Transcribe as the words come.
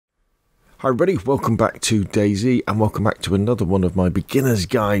Hi everybody, welcome back to DayZ and welcome back to another one of my beginner's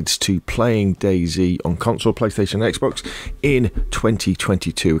guides to playing DayZ on console, PlayStation and Xbox in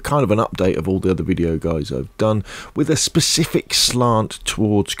 2022. Kind of an update of all the other video guides I've done with a specific slant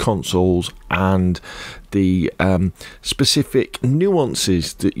towards consoles and the specific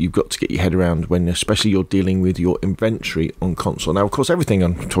nuances that you've got to get your head around when especially you're dealing with your inventory on console. Now of course everything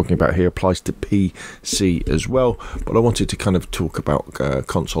I'm talking about here applies to PC as well, but I wanted to kind of talk about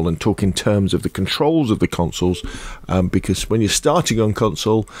console and talk in terms of the controls of the consoles, because when you're starting on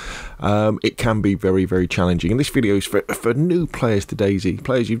console it can be very, very challenging. And this video is for new players to DayZ,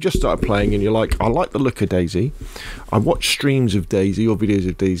 players you've just started playing and you're like, I like the look of DayZ, I watch streams of DayZ or videos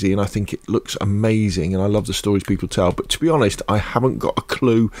of DayZ and I think it looks amazing and I love the stories people tell, but to be honest I haven't got a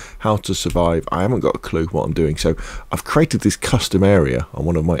clue how to survive, I haven't got a clue what I'm doing. So I've created this custom area on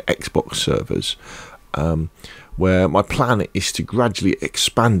one of my Xbox servers where my plan is to gradually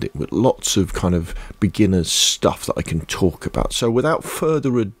expand it with lots of kind of beginners stuff that I can talk about. So without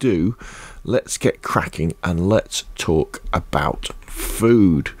further ado, let's get cracking and let's talk about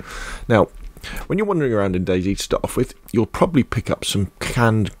food. Now when you're wandering around in DayZ to start off with, you'll probably pick up some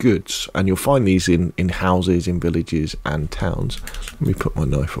canned goods, and you'll find these in houses, in villages and towns. Let me put my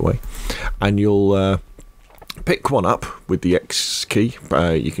knife away. And you'll pick one up with the X key.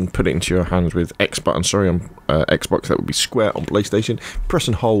 You can put it into your hands with X button. Sorry, on Xbox that would be square. On PlayStation, press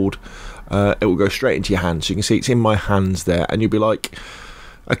and hold. It will go straight into your hands. So you can see it's in my hands there, and you'll be like,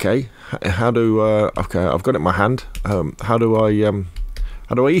 okay, how do okay, I've got it in my hand. How do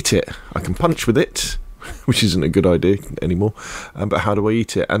I eat it? I can punch with it, which isn't a good idea anymore. But how do I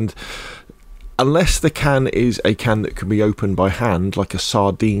eat it? And unless the can is a can that can be opened by hand, like a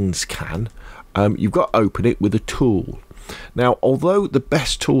sardines can, you've got to open it with a tool. Now, although the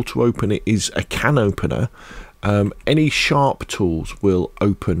best tool to open it is a can opener, any sharp tools will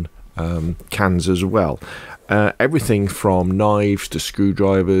open cans as well. Everything from knives to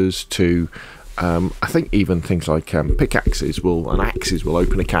screwdrivers to I think even things like pickaxes and axes will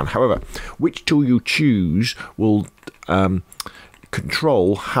open a can. However, which tool you choose will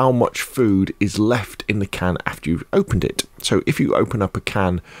control how much food is left in the can after you've opened it. So if you open up a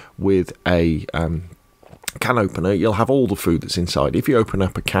can with a can opener, you'll have all the food that's inside. If you open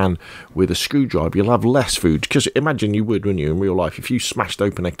up a can with a screwdriver, you'll have less food, because imagine you would, wouldn't you, in real life, if you smashed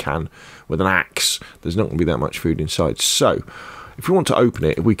open a can with an axe, there's not going to be that much food inside. So if we want to open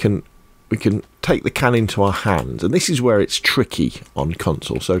it, we can take the can into our hands, and this is where it's tricky on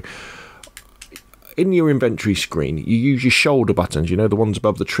console. So in your inventory screen, you use your shoulder buttons, you know, the ones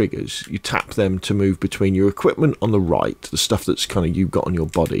above the triggers. You tap them to move between your equipment on the right, the stuff that's kind of you've got on your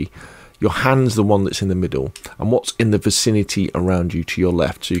body, your hand's the one that's in the middle, and what's in the vicinity around you to your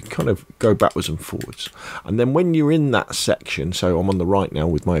left. So you kind of go backwards and forwards. And then when you're in that section, so I'm on the right now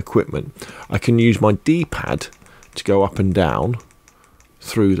with my equipment, I can use my D-pad to go up and down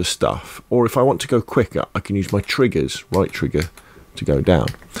through the stuff, or if I want to go quicker, I can use my triggers, right trigger, to go down.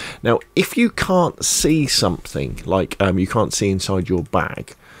 Now if you can't see something, like you can't see inside your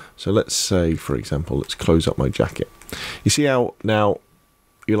bag, so let's say for example, let's close up my jacket. You see how now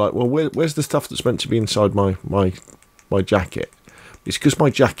you're like, well, where's the stuff that's meant to be inside my jacket? It's because my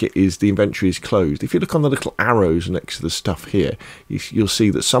jacket is, the inventory is closed. If you look on the little arrows next to the stuff here, you'll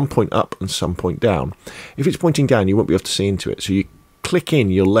see that some point up and some point down. If it's pointing down, you won't be able to see into it, so you click in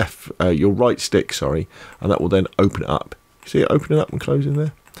your right stick, sorry, and that will then open it up. See it opening up and closing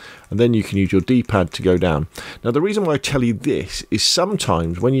there? And then you can use your D-pad to go down. Now the reason why I tell you this is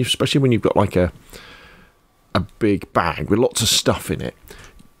sometimes when you, especially when you've got like a big bag with lots of stuff in it,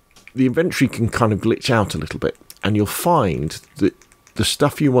 the inventory can kind of glitch out a little bit, and you'll find that the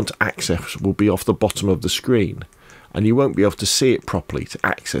stuff you want to access will be off the bottom of the screen, and you won't be able to see it properly to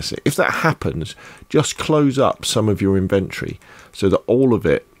access it. If that happens, just close up some of your inventory so that all of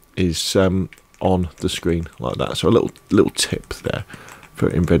it is on the screen like that. So a little tip there for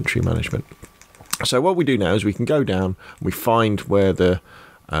inventory management. So what we do now is we can go down and we find where the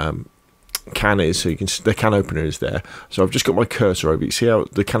can is, so you can see the can opener is there. So I've just got my cursor over. You see how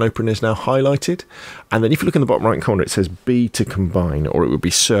the can opener is now highlighted, and then if you look in the bottom right corner, it says B to combine, or it would be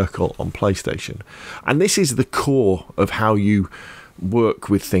circle on PlayStation. And this is the core of how you work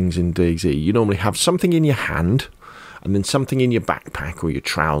with things in DayZ. You normally have something in your hand, and then something in your backpack or your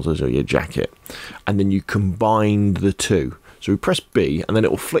trousers or your jacket, and then you combine the two. So we press B, and then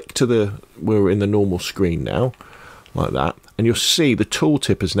it will flick to we're in the normal screen now, like that, and you'll see the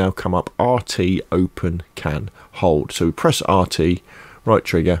tooltip has now come up, RT, open, can, hold. So we press RT, right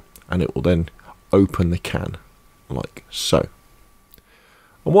trigger, and it will then open the can, like so.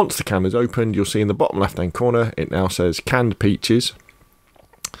 And once the can is opened, you'll see in the bottom left hand corner, it now says canned peaches,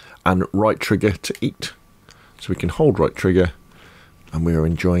 and right trigger to eat. So we can hold right trigger, and we are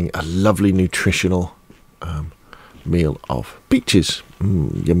enjoying a lovely nutritional meal of peaches.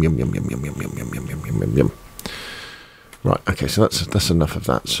 Yum yum yum yum yum yum yum yum yum yum yum yum yum. Right, okay, so that's enough of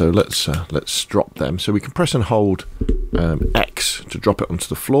that. So let's drop them. So we can press and hold X to drop it onto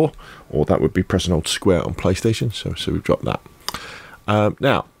the floor, or that would be press and hold square on PlayStation. So we've dropped that.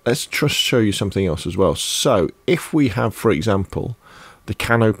 Now let's just show you something else as well. So if we have, for example, the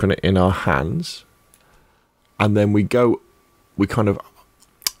can opener in our hands, and then we kind of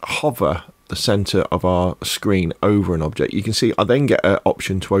hover the center of our screen over an object, you can see I then get an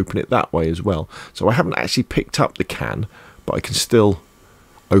option to open it that way as well. So I haven't actually picked up the can, but I can still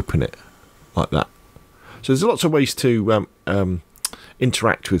open it like that. So there's lots of ways to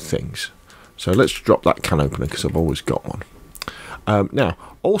interact with things. So let's drop that can opener because I've always got one. Now,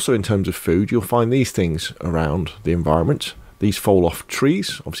 also in terms of food, you'll find these things around the environment. These fall off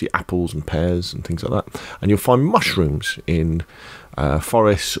trees, obviously apples and pears and things like that. And you'll find mushrooms in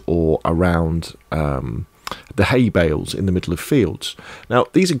forests or around the hay bales in the middle of fields. Now,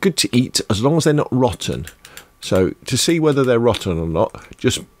 these are good to eat as long as they're not rotten. So to see whether they're rotten or not,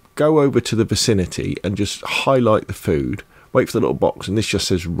 just go over to the vicinity and just highlight the food. Wait for the little box, and this just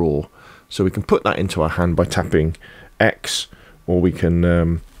says raw. So we can put that into our hand by tapping X, or we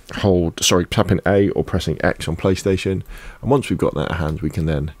can tapping A or pressing X on PlayStation. And once we've got that in our hands, we can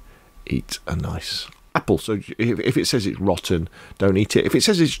then eat a nice apple. So if it says it's rotten, don't eat it. If it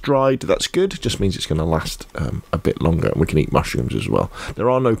says it's dried, that's good. It just means it's going to last a bit longer, and we can eat mushrooms as well. There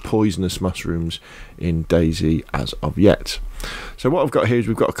are no poisonous mushrooms in DayZ as of yet. So what I've got here is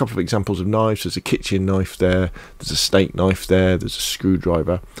we've got a couple of examples of knives. There's a kitchen knife there, there's a steak knife there, there's a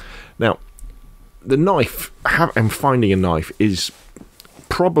screwdriver. Now, the knife, and finding a knife is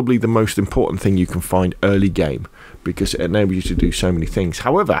probably the most important thing you can find early game, because it enables you to do so many things.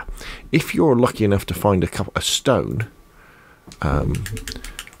 However, if you're lucky enough to find a stone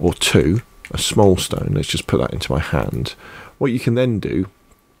or two, a small stone, let's just put that into my hand, what you can then do,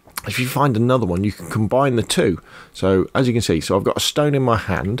 if you find another one, you can combine the two. So as you can see, so I've got a stone in my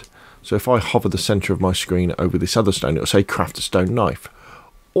hand, so if I hover the center of my screen over this other stone, it'll say craft a stone knife.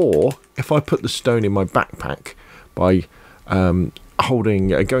 Or if I put the stone in my backpack by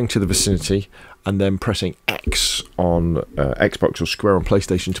going to the vicinity and then pressing X on Xbox or square on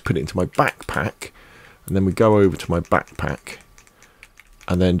PlayStation to put it into my backpack, and then we go over to my backpack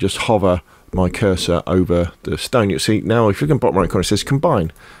and then just hover my cursor over the stone. You'll see now, if you look in the bottom right corner, it says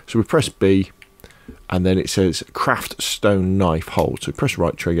combine. So we press B, and then it says craft stone knife hold. So press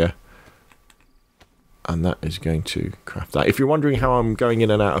right trigger, and that is going to craft that. If you're wondering how I'm going in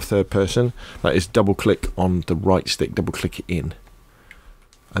and out of third person, that is double click on the right stick, double click it in.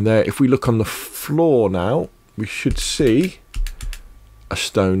 And there, if we look on the floor now, we should see a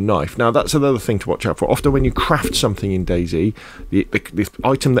stone knife. Now that's another thing to watch out for. Often when you craft something in DayZ, the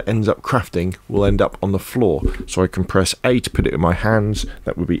item that ends up crafting will end up on the floor. So I can press A to put it in my hands.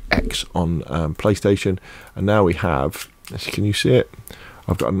 That would be X on PlayStation. And now we have, can you see it?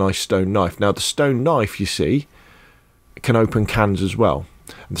 I've got a nice stone knife. Now the stone knife, you see, can open cans as well.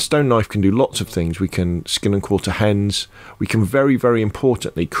 And the stone knife can do lots of things. We can skin and quarter hens. We can very, very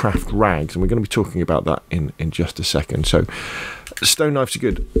importantly craft rags, and we're going to be talking about that in just a second. So stone knives are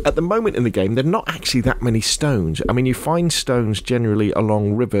good. At the moment in the game, there are not actually that many stones. I mean, you find stones generally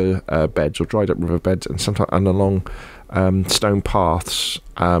along river beds or dried up river beds, and sometimes along stone paths,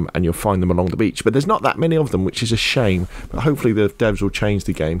 and you'll find them along the beach. But there's not that many of them, which is a shame. But hopefully the devs will change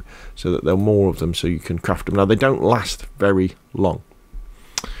the game so that there are more of them, so you can craft them. Now they don't last very long.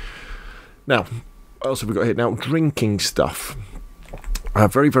 Now, what else have we got here? Now, drinking stuff.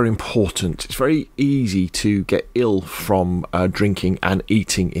 Very, very important. It's very easy to get ill from drinking and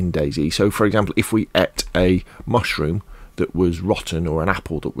eating in DayZ. So, for example, if we ate a mushroom that was rotten or an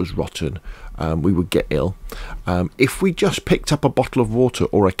apple that was rotten, we would get ill. If we just picked up a bottle of water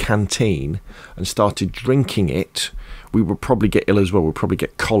or a canteen and started drinking it, we would probably get ill as well. We'd probably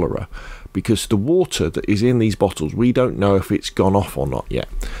get cholera, because the water that is in these bottles, we don't know if it's gone off or not yet.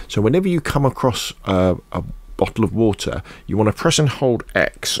 So whenever you come across a bottle of water, you want to press and hold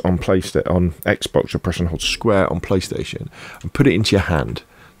X on Xbox, or press and hold square on PlayStation, and put it into your hand.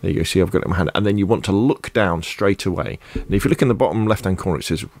 There you go, see I've got it in my hand. And then you want to look down straight away. And if you look in the bottom left hand corner, it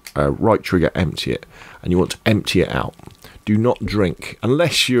says right trigger, empty it. And you want to empty it out. Do not drink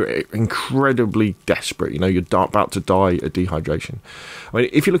unless you're incredibly desperate. You know, you're about to die of dehydration. I mean,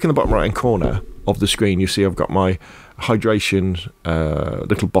 if you look in the bottom right hand corner of the screen, you see I've got my hydration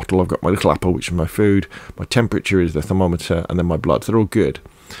little bottle. I've got my little apple, which is my food. My temperature is the thermometer, and then my blood. They're all good.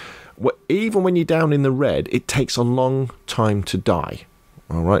 Even when you're down in the red, it takes a long time to die.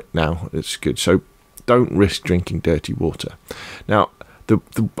 All right, now it's good. So don't risk drinking dirty water. Now, the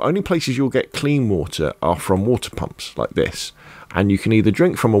only places you'll get clean water are from water pumps like this. And you can either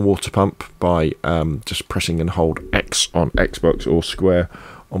drink from a water pump by just pressing and hold X on Xbox or square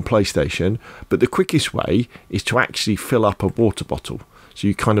on PlayStation. But the quickest way is to actually fill up a water bottle. So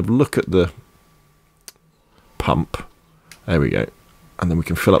you kind of look at the pump. There we go. And then we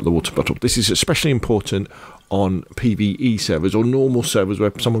can fill up the water bottle. This is especially important on PvE servers or normal servers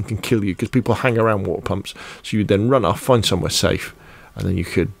where someone can kill you because people hang around water pumps. So you then run off, find somewhere safe, and then you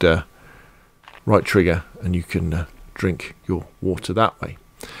could right trigger and you can drink your water that way.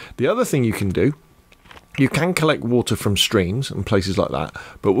 The other thing you can do, you can collect water from streams and places like that,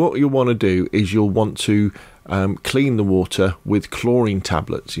 but what you'll want to do is you'll want to clean the water with chlorine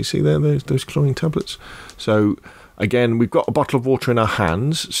tablets. You see there, those chlorine tablets? So again, we've got a bottle of water in our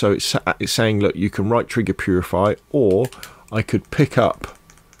hands, so it's saying, look, you can right trigger purify, or I could pick up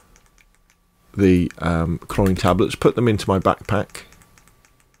the chlorine tablets, put them into my backpack.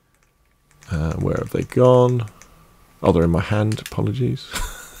 Where have they gone? Oh, they're in my hand, apologies.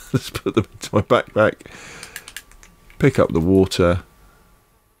 Let's put them into my backpack. Pick up the water.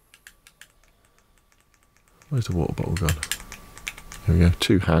 Where's the water bottle gone? Here we go,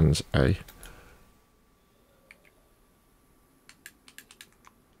 2 hands, A.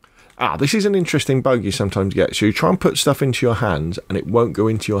 This is an interesting bug you sometimes get. So you try and put stuff into your hands and it won't go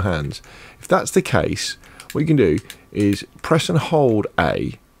into your hands. If that's the case, what you can do is press and hold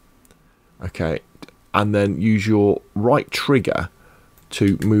A, okay, and then use your right trigger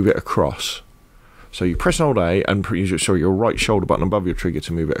to move it across. So you press and hold A and use your right shoulder button above your trigger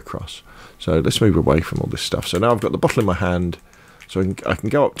to move it across. So let's move away from all this stuff. So now I've got the bottle in my hand, so I can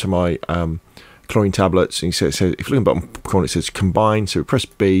go up to my chlorine tablets, and you see it says, if you look at the bottom corner, it says combine. So we press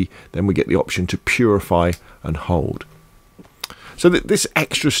B, then we get the option to purify and hold. So this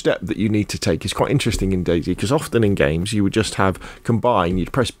extra step that you need to take is quite interesting in DayZ, because often in games you would just have combine,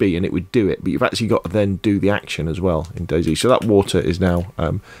 you'd press B and it would do it, but you've actually got to then do the action as well in DayZ. So that water is now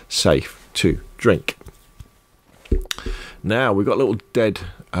safe to drink. Now we've got a little dead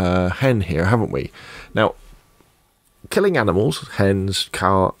hen here, haven't we? Now, killing animals, hens,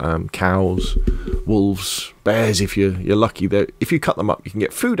 cows, wolves, bears, if you're lucky, if you cut them up, you can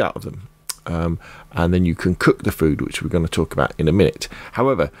get food out of them. And then you can cook the food, which we're going to talk about in a minute.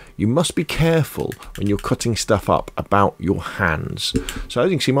 However, you must be careful when you're cutting stuff up about your hands. So as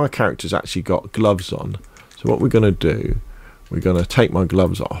you can see, my character's actually got gloves on. So what we're going to do, we're going to take my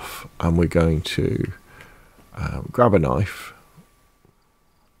gloves off and we're going to grab a knife.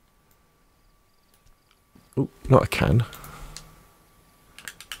 Oh, not a can.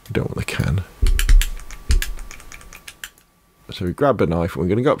 We don't want the can. So we grab a knife and we're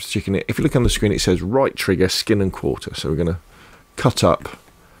going to go up to the chicken. If you look on the screen, it says right trigger, skin and quarter. So we're going to cut up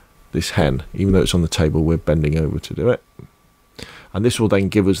this hen. Even though it's on the table, we're bending over to do it. And this will then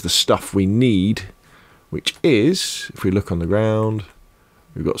give us the stuff we need, which is, if we look on the ground,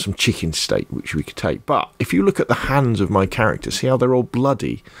 we've got some chicken steak, which we could take. But if you look at the hands of my character, see how they're all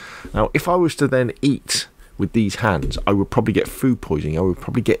bloody? Now, if I was to then eat with these hands, I would probably get food poisoning. I would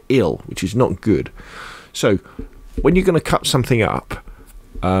probably get ill, which is not good. So when you're going to cut something up,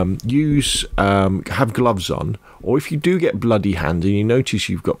 have gloves on, or if you do get bloody hands and you notice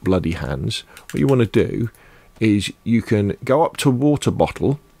you've got bloody hands, what you want to do is you can go up to a water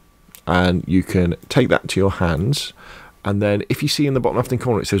bottle and you can take that to your hands, and then if you see in the bottom left hand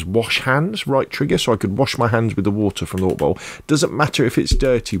corner it says wash hands, right trigger, so I could wash my hands with the water from the water bowl. Doesn't matter if it's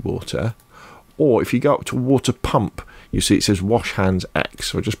dirty water, or if you go up to a water pump, you see it says wash hands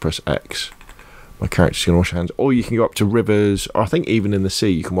X, so I just press X. My character's going to wash your hands. Or you can go up to rivers, or I think even in the sea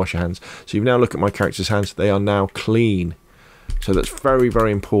you can wash your hands. So you now look at my character's hands, they are now clean. So that's very,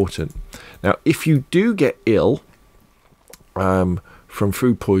 very important. Now, if you do get ill from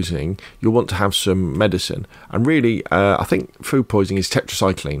food poisoning, you'll want to have some medicine. And really, I think food poisoning is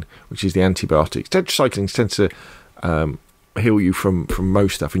tetracycline, which is the antibiotics. Tetracycline tends to heal you from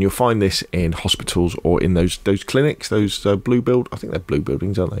most stuff, and you'll find this in hospitals or in those clinics, those blue build, I think they're blue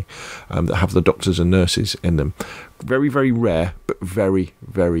buildings, aren't they, that have the doctors and nurses in them. Very, very rare, but very,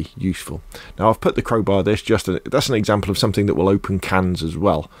 very useful. Now I've put the crowbar, that's an example of something that will open cans as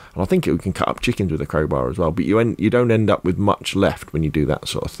well, and I think we can cut up chickens with a crowbar as well, but you don't end up with much left when you do that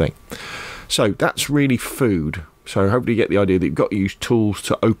sort of thing. So that's really food. So hopefully you get the idea that you've got to use tools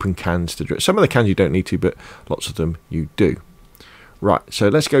to open cans to drink. Some of the cans you don't need to, but lots of them you do. Right, so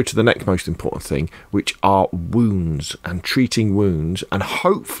let's go to the next most important thing, which are wounds and treating wounds, and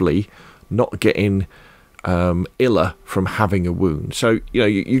hopefully not getting iller from having a wound. So,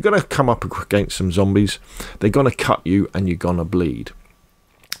 you're going to come up against some zombies. They're going to cut you and you're going to bleed.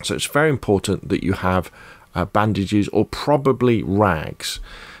 So it's very important that you have bandages or probably rags.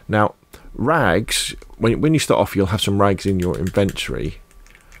 Now, rags, when you start off, you'll have some rags in your inventory,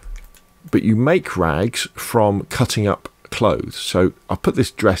 but you make rags from cutting up clothes. So I'll put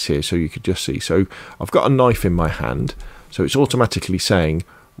this dress here so you could just see. So I've got a knife in my hand, so it's automatically saying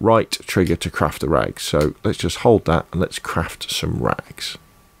right trigger to craft the rags. So let's just hold that and let's craft some rags.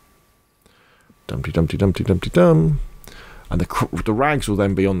 Dumpty dumpty dumpty dumpty dum. And the rags will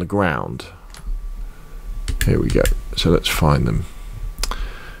then be on the ground. Here we go. So let's find them.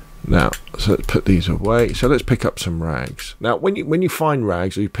 Now, so let's put these away. So let's pick up some rags. Now, when you find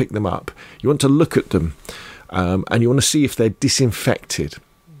rags or you pick them up, you want to look at them and you want to see if they're disinfected.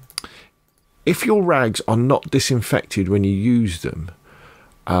 If your rags are not disinfected when you use them,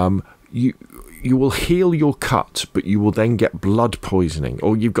 you will heal your cut, but you will then get blood poisoning,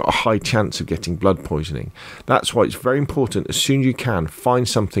 or you've got a high chance of getting blood poisoning. That's why it's very important, as soon as you can, find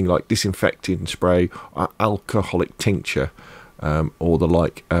something like disinfecting spray, alcoholic tincture, or the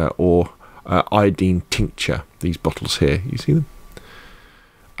like, or iodine tincture. These bottles here, you see them?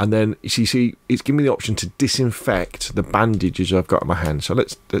 And then you see it's giving me the option to disinfect the bandages I've got in my hand. So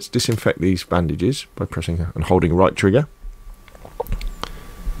let's disinfect these bandages by pressing and holding right trigger.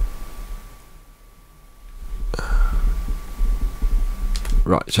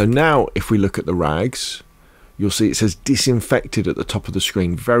 Right, so now if we look at the rags, you'll see it says disinfected at the top of the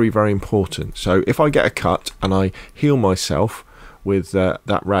screen. Very, very important. So if I get a cut and I heal myself with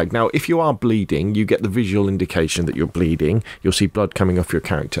that rag. Now, if you are bleeding, you get the visual indication that you're bleeding. You'll see blood coming off your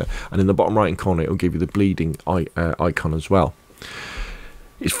character. And in the bottom right-hand corner, it will give you the bleeding icon as well.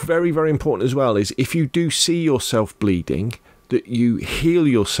 It's very, very important as well is if you do see yourself bleeding, that you heal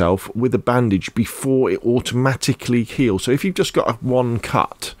yourself with a bandage before it automatically heals. So if you've just got a one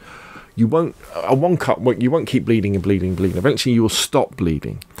cut, you won't keep bleeding and bleeding and bleeding. Eventually you will stop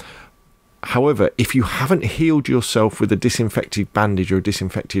bleeding. However, if you haven't healed yourself with a disinfected bandage or a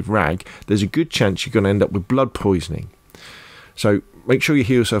disinfected rag, there's a good chance you're going to end up with blood poisoning. So make sure you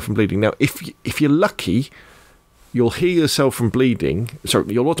heal yourself from bleeding. Now, if you're lucky, you'll heal yourself from bleeding. So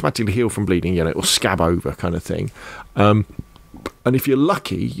you'll automatically heal from bleeding. You know, it'll scab over kind of thing. And if you're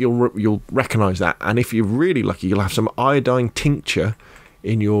lucky, you'll recognise that. And if you're really lucky, you'll have some iodine tincture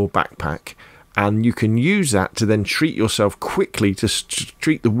in your backpack, and you can use that to then treat yourself quickly to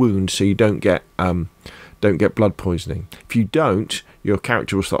treat the wound, so you don't get blood poisoning. If you don't, your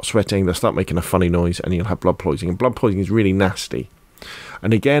character will start sweating, they'll start making a funny noise, and you'll have blood poisoning. And blood poisoning is really nasty.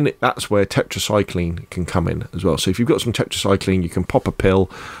 And again, that's where tetracycline can come in as well. So if you've got some tetracycline, you can pop a pill.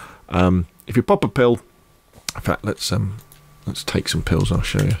 If you pop a pill, in fact, let's take some pills. I'll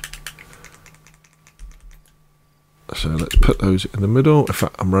show you. So let's put those in the middle. In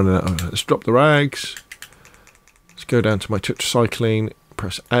fact, I'm running out of. Let's drop the rags. Let's go down to my tetracycline.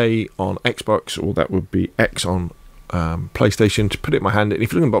 Press A on Xbox, or that would be X on PlayStation, to put it in my hand. And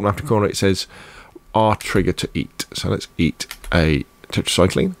if you look in the bottom left corner, it says R trigger to eat. So let's eat a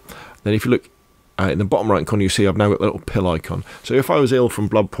tetracycline. Then if you look in the bottom right corner, you see I've now got the little pill icon. So if I was ill from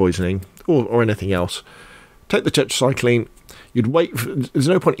blood poisoning or anything else, take the tetracycline. You'd wait. There's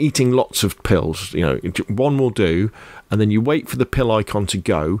no point eating lots of pills. You know, one will do, and then you wait for the pill icon to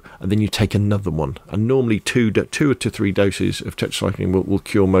go, and then you take another one. And normally two to three doses of tetracycline will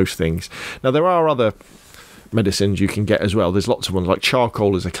cure most things. Now there are other medicines you can get as well. There's lots of ones, like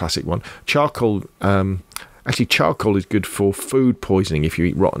charcoal is a classic one. Charcoal, actually, charcoal is good for food poisoning if you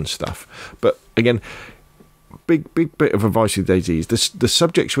eat rotten stuff. But again, big bit of advice with DayZ is the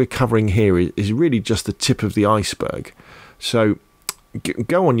subjects we're covering here is really just the tip of the iceberg. So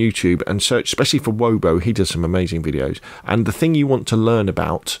go on YouTube and search, especially for Wobo. He does some amazing videos. And the thing you want to learn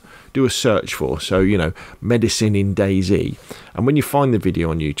about, do a search for. So, you know, medicine in DayZ. And when you find the video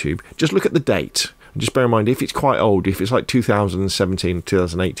on YouTube, just look at the date. And just bear in mind, if it's quite old, if it's like 2017,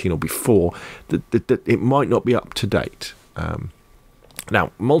 2018 or before, it might not be up to date.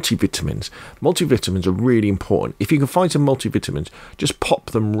 Now, multivitamins. Multivitamins are really important. If you can find some multivitamins, just pop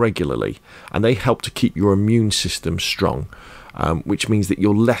them regularly, and they help to keep your immune system strong, which means that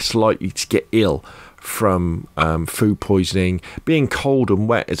you're less likely to get ill from food poisoning. Being cold and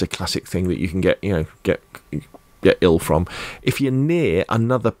wet is a classic thing that you can get ill from. If you're near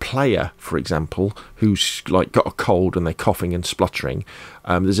another player, for example, who's like got a cold and they're coughing and spluttering,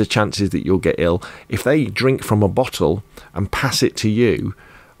 there's a chances that you'll get ill. If they drink from a bottle and pass it to you,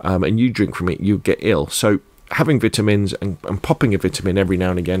 and you drink from it, you get ill. So having vitamins and popping a vitamin every now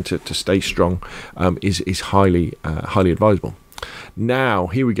and again to stay strong is highly advisable. Now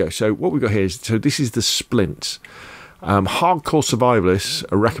here we go. So what we've got here is, so this is the splint. Hardcore survivalists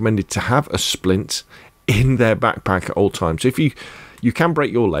are recommended to have a splint in their backpack at all times. So if you You can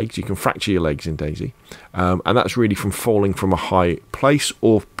break your legs, you can fracture your legs in DayZ, and that's really from falling from a high place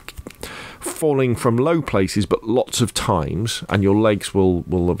or falling from low places, but lots of times, and your legs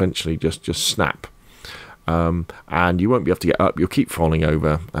will eventually just snap. And you won't be able to get up. You'll keep falling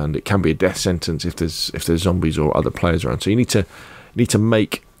over, and it can be a death sentence if there's zombies or other players around. So you need to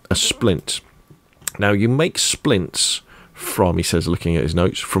make a splint. Now you make splints from, he says, looking at his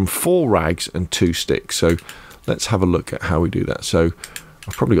notes, from 4 rags and 2 sticks. So let's have a look at how we do that. So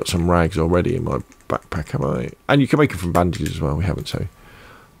I've probably got some rags already in my backpack, have I? And you can make them from bandages as well. We haven't,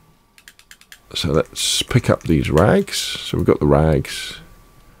 so let's pick up these rags. So we've got the rags,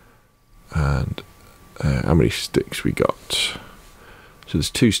 and how many sticks we got? So there's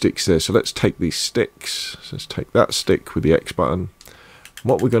 2 sticks there. So let's take these sticks. So let's take that stick with the X button.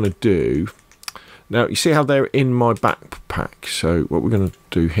 What we're going to do now, you see how they're in my backpack. So what we're going to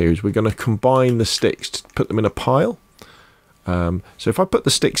do here is we're going to combine the sticks to put them in a pile. So if I put the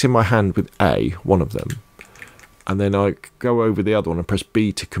sticks in my hand with A, one of them, and then I go over the other one and press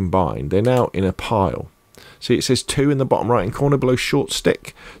B to combine, they're now in a pile. See, it says 2 in the bottom right hand corner below short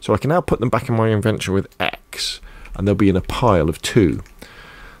stick. So I can now put them back in my inventory with X, and they'll be in a pile of 2.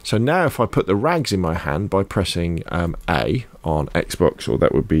 So now if I put the rags in my hand by pressing A on Xbox, or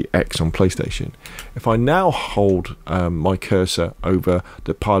that would be X on PlayStation, if I now hold my cursor over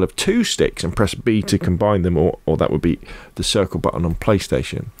the pile of 2 sticks and press B to combine them, or that would be the circle button on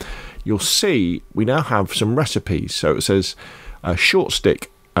PlayStation, you'll see we now have some recipes. So it says short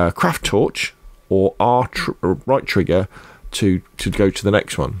stick, craft torch, or right trigger to go to the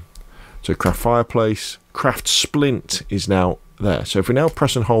next one. So craft fireplace, craft splint is now there. So if we now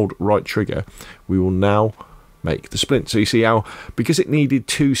press and hold right trigger, we will now make the splint. So you see how, because it needed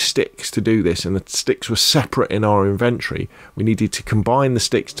 2 sticks to do this, and the sticks were separate in our inventory, we needed to combine the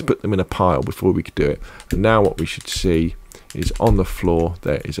sticks to put them in a pile before we could do it. And now what we should see is on the floor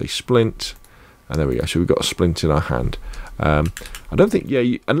there is a splint, and there we go. So we've got a splint in our hand. I don't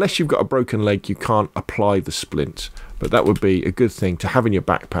think, unless you've got a broken leg, you can't apply the splint, but that would be a good thing to have in your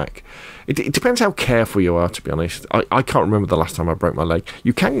backpack. It depends how careful you are, to be honest. I can't remember the last time I broke my leg.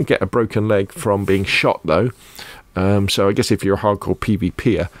 You can get a broken leg from being shot, though. So I guess if you're a hardcore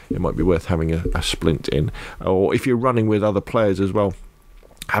PvPer, it might be worth having a splint in. Or if you're running with other players as well,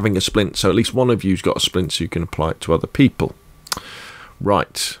 having a splint. So at least one of you's got a splint so you can apply it to other people.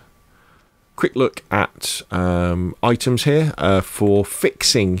 Right. Quick look at items here for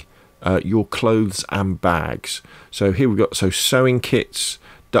fixing your clothes and bags. So here we've got sewing kits,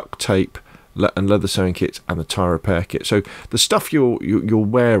 duct tape, and leather sewing kits, and the tire repair kit. So the stuff you're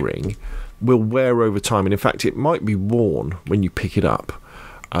wearing will wear over time, and in fact it might be worn when you pick it up.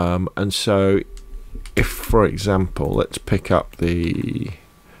 And so if, for example, let's pick up the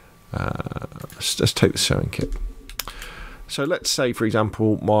let's take the sewing kit. So let's say, for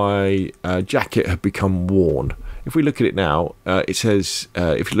example, my jacket had become worn. If we look at it now, it says,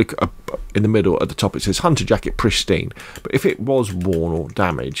 if you look up in the middle at the top, it says Hunter Jacket Pristine. But if it was worn or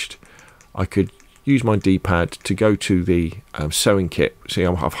damaged, I could use my D-pad to go to the sewing kit. See,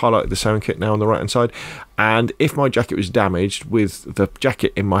 I've highlighted the sewing kit now on the right-hand side. And if my jacket was damaged with the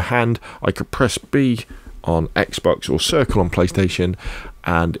jacket in my hand, I could press B on Xbox or circle on PlayStation,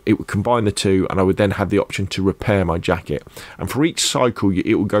 and it would combine the two, and I would then have the option to repair my jacket. And for each cycle,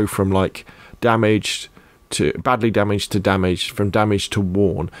 it will go from like damaged to badly damaged to damaged, from damaged to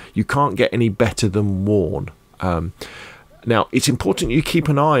worn. You can't get any better than worn. Now, it's important you keep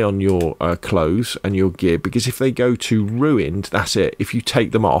an eye on your clothes and your gear, because if they go to ruined, that's it. If you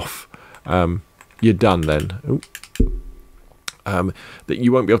take them off, you're done then. That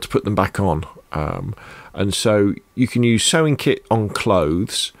you won't be able to put them back on. And so you can use sewing kit on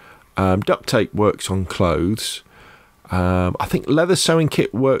clothes. Duct tape works on clothes. I think leather sewing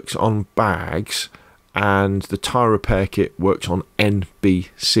kit works on bags, and the tire repair kit works on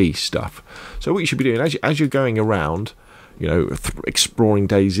NBC stuff. So what you should be doing as you're going around, you know, exploring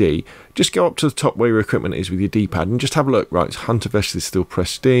DayZ, just go up to the top where your equipment is with your D-pad and just have a look. Right, Hunter vest is still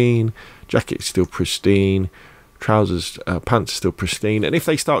pristine, jacket is still pristine, trousers, pants are still pristine. And if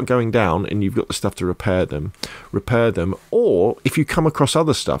they start going down and you've got the stuff to repair them. Or if you come across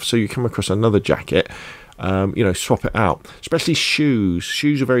other stuff, so you come across another jacket, you know, swap it out. Especially shoes.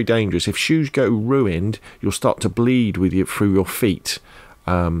 Shoes are very dangerous. If shoes go ruined, you'll start to bleed through your feet,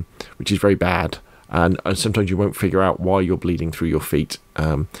 which is very bad. And sometimes you won't figure out why you're bleeding through your feet.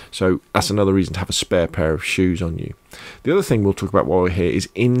 So that's another reason to have a spare pair of shoes on you. The other thing we'll talk about while we're here is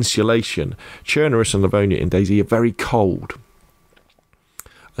insulation. Chernobyl and Livonia in DayZ are very cold.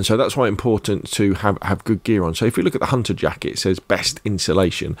 And so that's why it's important to have good gear on. So if you look at the Hunter jacket, it says best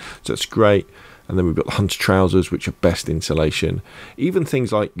insulation. So that's great. and then we've got the hunter trousers, which are best insulation. Even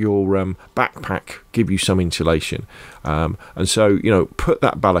things like your backpack give you some insulation, and so, you know, put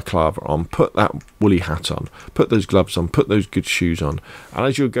that balaclava on, put that woolly hat on, put those gloves on, put those good shoes on, and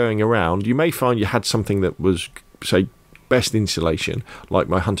as you're going around, you may find you had something that was, say, best insulation, like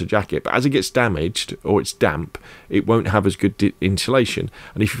my hunter jacket, but as it gets damaged or it's damp, it won't have as good insulation.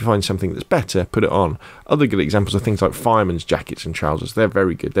 And if you find something that's better, put it on. Other good examples are things like firemen's jackets and trousers. They're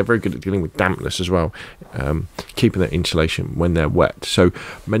very good. They're very good at dealing with dampness as well, keeping that insulation when they're wet. So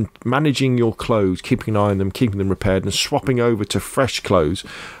managing your clothes, keeping an eye on them, keeping them repaired, and swapping over to fresh clothes.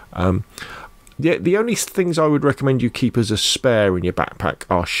 The only things I would recommend you keep as a spare in your backpack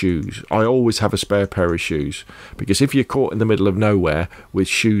are shoes. I always have a spare pair of shoes, because if you're caught in the middle of nowhere with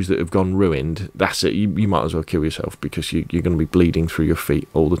shoes that have gone ruined, that's it. You might as well kill yourself, because you're going to be bleeding through your feet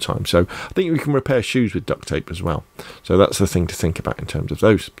all the time. So I think we can repair shoes with duct tape as well. So that's the thing to think about in terms of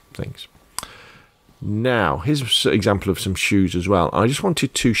those things. Now, here's an example of some shoes as well. I just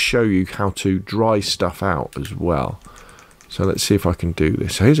wanted to show you how to dry stuff out as well. So let's see if I can do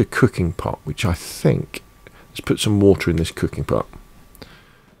this. So here's a cooking pot, which I think, let's put some water in this cooking pot.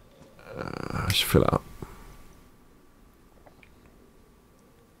 Let's fill it up.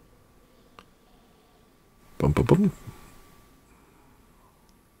 Bum, bum, bum.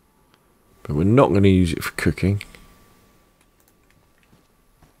 But we're not going to use it for cooking.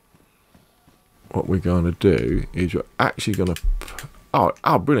 What we're going to do is we're actually going to...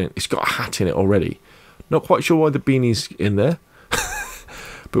 Oh, brilliant. It's got a hat in it already. Not quite sure why the beanie's in there,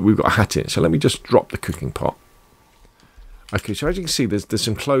 but we've got a hat in it. So let me just drop the cooking pot. Okay, so as you can see, there's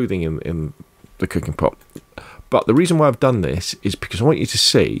some clothing in the cooking pot. But the reason why I've done this is because I want you to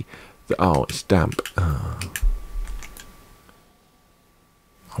see that, oh, it's damp. Oh.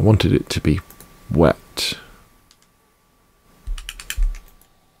 I wanted it to be wet.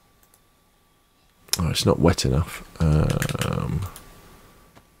 Oh, it's not wet enough.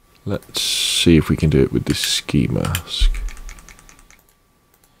 Let's see if we can do it with this ski mask.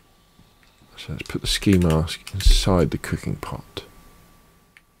 So let's put the ski mask inside the cooking pot.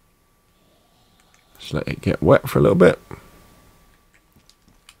 Let's let it get wet for a little bit.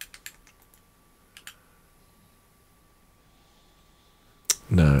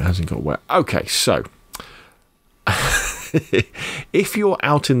 No, it hasn't got wet. Okay, so if you're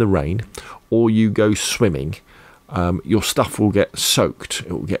out in the rain or you go swimming, your stuff will get soaked,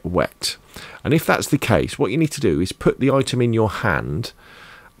 it will get wet. And if that's the case, what you need to do is put the item in your hand,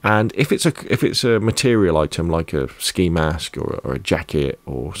 and if it's a material item like a ski mask or a jacket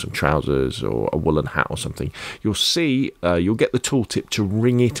or some trousers or a woolen hat or something, you'll see you'll get the tooltip to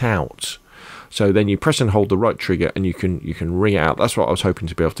wring it out. So then you press and hold the right trigger and you can wring it out. That's what I was hoping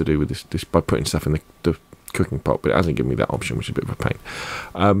to be able to do with this by putting stuff in the cooking pot, but it hasn't given me that option, which is a bit of a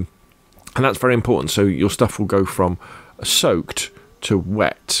pain. And that's very important. So your stuff will go from soaked to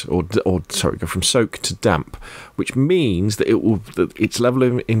wet, or sorry, go from soaked to damp, which means that its level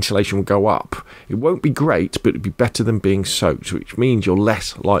of insulation will go up. It won't be great, but it'll be better than being soaked, which means you're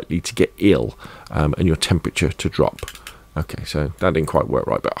less likely to get ill and your temperature to drop. Okay, so that didn't quite work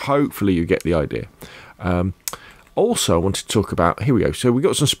right, but hopefully you get the idea. Also, I wanted to talk about, here we go. So we've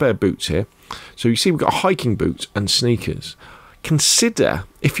got some spare boots here. So you see we've got hiking boots and sneakers. Consider,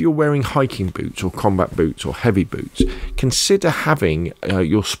 if you're wearing hiking boots or combat boots or heavy boots, consider having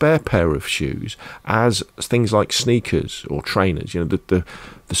your spare pair of shoes as things like sneakers or trainers, you know, the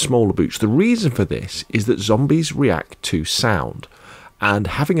smaller boots. The reason for this is that zombies react to sound, and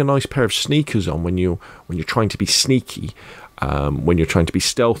having a nice pair of sneakers on when you're trying to be sneaky, when you're trying to be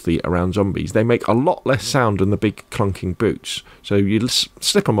stealthy around zombies, they make a lot less sound than the big clunking boots. So you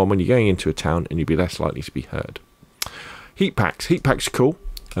slip them on when you're going into a town and you'll be less likely to be heard. Heat packs. Heat packs are cool.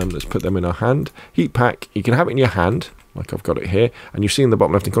 Let's put them in our hand. Heat pack, you can have it in your hand, like I've got it here, and you see in the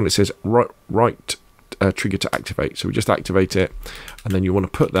bottom left-hand corner it says right trigger to activate. So we just activate it, and then you want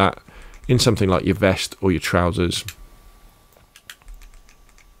to put that in something like your vest or your trousers.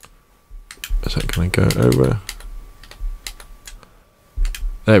 Is that going to go over?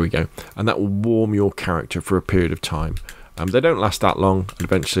 There we go. And that will warm your character for a period of time. They don't last that long, and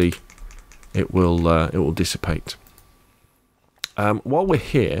eventually it will dissipate. While we're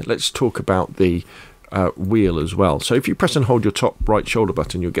here, let's talk about the wheel as well. So if you press and hold your top right shoulder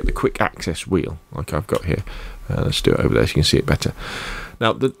button, you'll get the quick access wheel, like I've got here. Let's do it over there so you can see it better.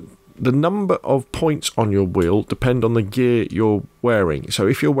 Now, the number of points on your wheel depend on the gear you're wearing. So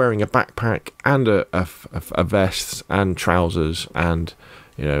if you're wearing a backpack and a vest and trousers and,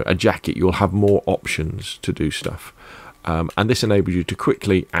 you know, a jacket, you'll have more options to do stuff. And this enables you to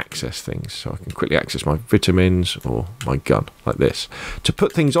quickly access things. So I can quickly access my vitamins or my gun, like this. To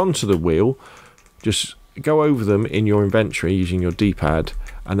put things onto the wheel, just go over them in your inventory using your D-pad,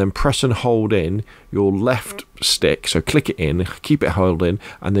 and then press and hold in your left stick. So click it in, keep it held in,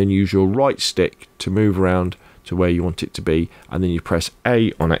 and then use your right stick to move around to where you want it to be, and then you press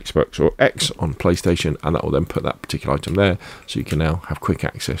A on Xbox or X on PlayStation, and that will then put that particular item there, so you can now have quick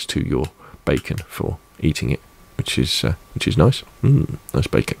access to your bacon for eating it, which is nice. Nice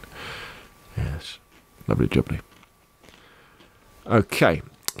bacon. Yes, lovely jubbly. Okay,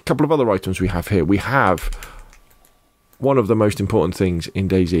 a couple of other items we have here. We have one of the most important things in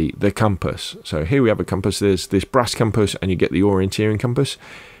DayZ, the compass. So here we have a compass. There's this brass compass, and you get the orienteering compass.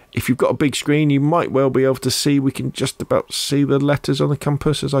 If you've got a big screen, you might well be able to see. We can just about see the letters on the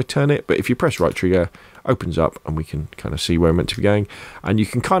compass as I turn it. But if you press right trigger, opens up, and we can kind of see where we're meant to be going. And you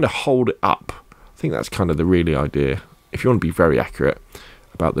can kind of hold it up. I think that's kind of the really idea, if you want to be very accurate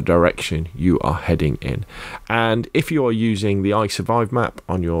about the direction you are heading in. And if you are using the iSurvive map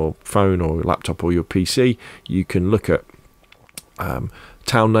on your phone or laptop or your PC, you can look at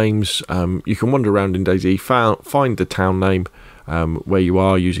town names. You can wander around in DayZ, find the town name where you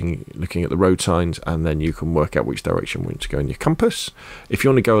are, looking at the road signs, and then you can work out which direction you want to go in your compass. If you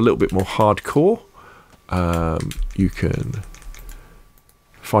want to go a little bit more hardcore, you can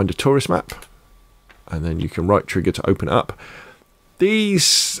find a tourist map, and then you can right trigger to open it up.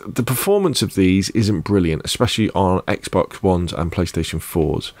 The performance of these isn't brilliant, especially on Xbox Ones and PlayStation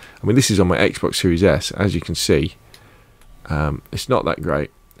 4s. I mean, this is on my Xbox Series S, as you can see. It's not that great.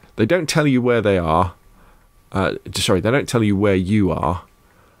 They don't tell you where they are. Sorry, they don't tell you where you are,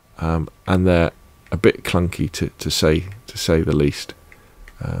 and they're a bit clunky to say the least.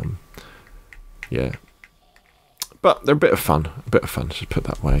 Yeah, but they're a bit of fun. Let's put it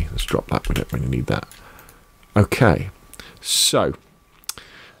that way. Let's drop that. We don't really need that. Okay, so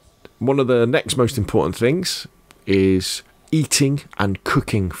one of the next most important things is eating and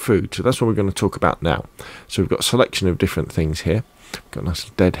cooking food. So that's what we're going to talk about now. So we've got a selection of different things here. We've got a nice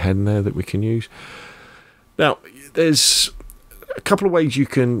dead hen there that we can use. Now, there's a couple of ways you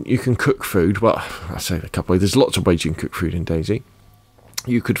can cook food. Well, I say a couple of ways. There's lots of ways you can cook food in DayZ.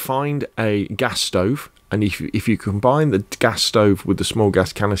 You could find a gas stove, and if you combine the gas stove with the small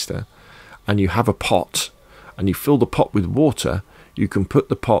gas canister, and you have a pot, and you fill the pot with water, you can put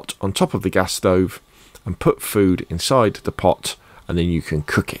the pot on top of the gas stove and put food inside the pot, and then you can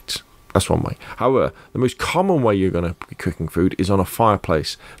cook it. That's one way. However, the most common way you're going to be cooking food is on a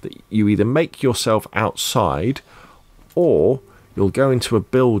fireplace that you either make yourself outside, or you'll go into a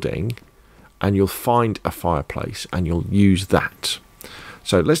building and you'll find a fireplace and you'll use that.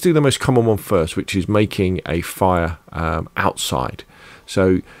 So let's do the most common one first, which is making a fire outside.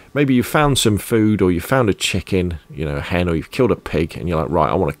 So maybe you found some food, or you found a chicken, a hen, or you've killed a pig, and you're like, right,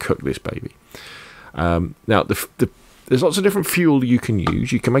 I want to cook this baby. Now, there's lots of different fuel you can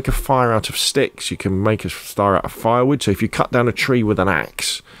use. You can make a fire out of sticks. You can make a fire out of firewood. So if you cut down a tree with an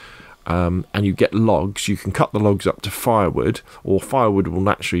axe and you get logs, you can cut the logs up to firewood, or firewood will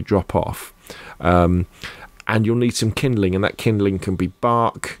naturally drop off. And you'll need some kindling, and that kindling can be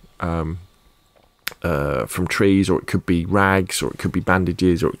bark from trees, or it could be rags, or it could be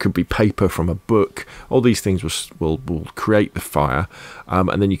bandages, or it could be paper from a book. All these things will create the fire,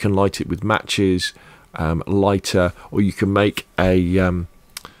 and then you can light it with matches, lighter, or you can make a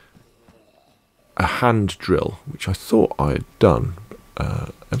hand drill, which I thought I had done.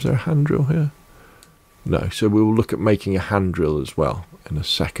 Is there a hand drill here? No, so we will look at making a hand drill as well in a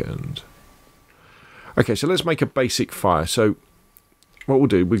second. Okay, so let's make a basic fire. So what we'll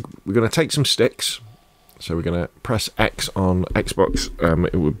do, we're going to take some sticks. So we're going to press X on Xbox.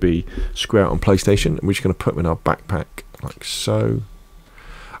 It would be square on PlayStation. And we're just going to put them in our backpack like so.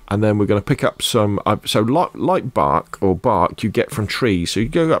 And then we're going to pick up some, so light bark you get from trees. So you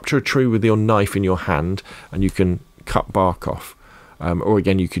go up to a tree with your knife in your hand and you can cut bark off. Or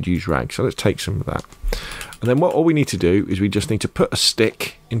again, you could use rags. So let's take some of that. And then all we need to do is we just need to put a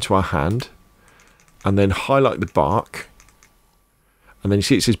stick into our hand and then highlight the bark. And then you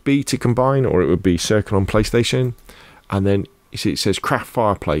see it says B to combine, or it would be circle on PlayStation. And then you see it says craft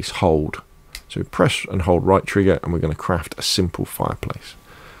fireplace, hold. So we press and hold right trigger, and we're going to craft a simple fireplace.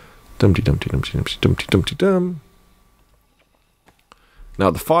 Dumpty dumpty dumpty dumpty dumpty dumpty dum. Now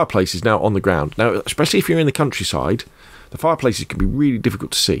the fireplace is now on the ground. Now, especially if you're in the countryside, the fireplaces can be really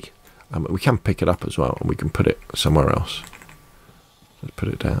difficult to see. We can pick it up as well, and we can put it somewhere else. Let's put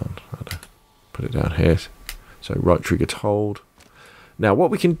it down. Put it down here. So right trigger to hold. Now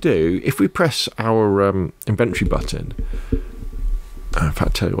what we can do, if we press our inventory button, in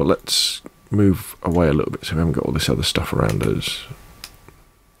fact, tell you what, let's move away a little bit so we haven't got all this other stuff around us.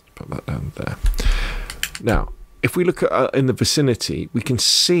 Put that down there. Now, if we look at in the vicinity, we can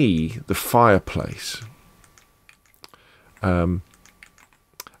see the fireplace.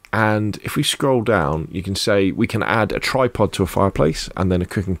 And if we scroll down, you can say we can add a tripod to a fireplace and then a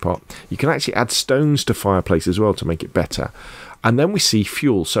cooking pot. You can actually add stones to fireplace as well to make it better. And then we see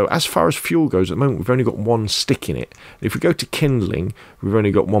fuel. So as far as fuel goes, at the moment, we've only got one stick in it. If we go to kindling, we've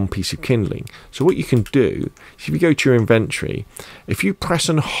only got one piece of kindling. So what you can do is if you go to your inventory, if you press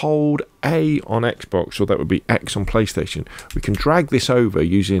and hold A on Xbox, or that would be X on PlayStation, we can drag this over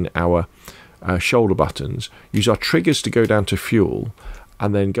using our shoulder buttons, use our triggers to go down to fuel,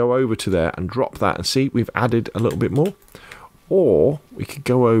 and then go over to there and drop that. And see, we've added a little bit more. Or we could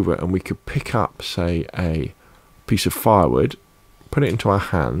go over and we could pick up, say, a piece of firewood, put it into our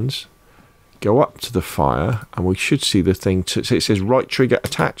hands, go up to the fire, and we should see the thing. So it says right trigger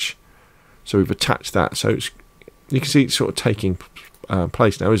attach. So we've attached that. So it's, you can see it's sort of taking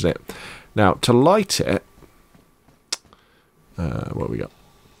place now, isn't it? Now to light it, what have we got?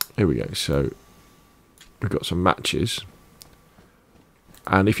 Here we go. So we've got some matches.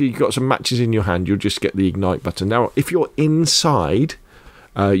 And if you've got some matches in your hand, you'll just get the ignite button. Now, if you're inside,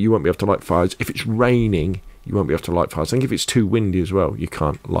 you won't be able to light fires. If it's raining, you won't be able to light fires. I think if it's too windy as well, you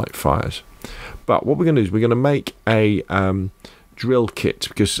can't light fires. But what we're going to do is we're going to make a drill kit,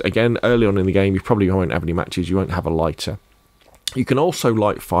 because again, early on in the game, you probably won't have any matches. You won't have a lighter. You can also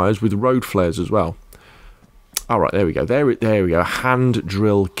light fires with road flares as well. All right, there we go. There we go. Hand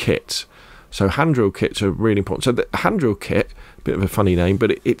drill kit. So hand drill kits are really important. So the hand drill kit, a bit of a funny name,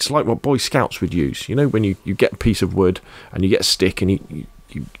 but it's like what Boy Scouts would use. You know, when you get a piece of wood and you get a stick and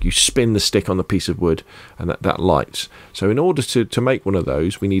you spin the stick on the piece of wood and that lights. So in order to make one of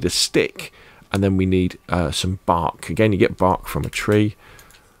those, we need a stick and then we need some bark. Again, you get bark from a tree.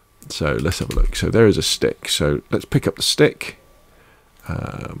 So let's have a look. So there is a stick. So let's pick up the stick.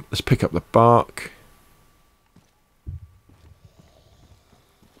 Let's pick up the bark.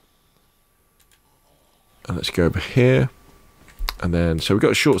 And let's go over here. And then, so we've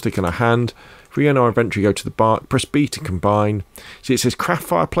got a short stick in our hand. If we go in our inventory, go to the bark, press B to combine. See, it says craft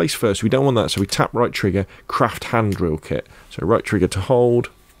fireplace first. We don't want that, so we tap right trigger, craft hand drill kit. So right trigger to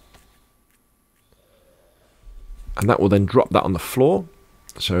hold. And that will then drop that on the floor.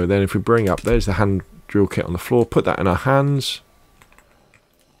 So then if we bring up, there's the hand drill kit on the floor. Put that in our hands.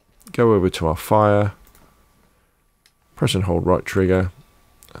 Go over to our fire. Press and hold right trigger.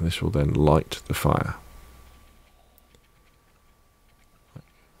 And this will then light the fire.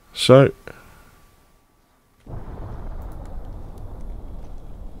 So,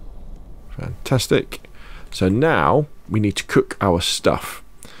 fantastic. So now we need to cook our stuff.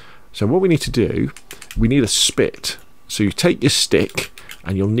 So what we need to do, we need a spit. So you take your stick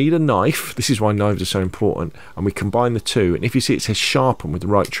and you'll need a knife. This is why knives are so important. And we combine the two. And if you see it says sharpen with the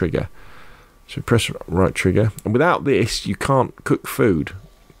right trigger. So press right trigger. And without this, you can't cook food.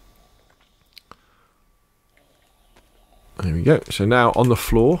 There we go. So now on the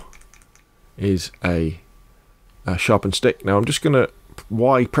floor is a sharpened stick. Now I'm just going to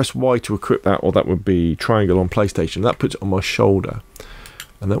press Y to equip that, or that would be triangle on PlayStation. That puts it on my shoulder.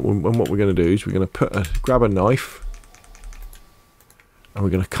 And then what we're going to do is we're going to grab a knife and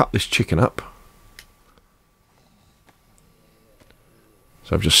we're going to cut this chicken up.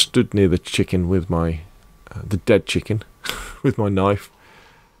 So I've just stood near the chicken with my the dead chicken with my knife.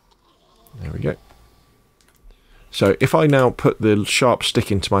 There we go. So if I now put the sharp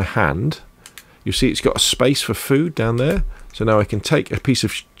stick into my hand, you see it's got a space for food down there. So now I can take a piece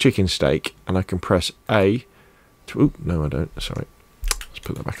of chicken steak and I can press A. Oh, no I don't, sorry. Let's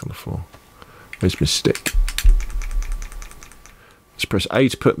put that back on the floor. Where's my stick? Let's press A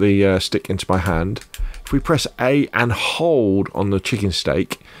to put the stick into my hand. If we press A and hold on the chicken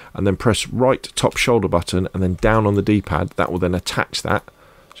steak and then press right top shoulder button and then down on the D-pad, that will then attach that.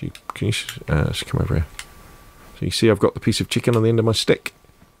 So can you just come over here? So you see I've got the piece of chicken on the end of my stick.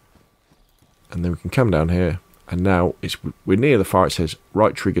 And then we can come down here. And now we're near the fire. It says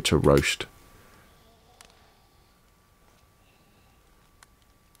right trigger to roast.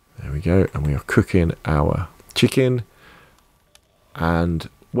 There we go. And we are cooking our chicken. And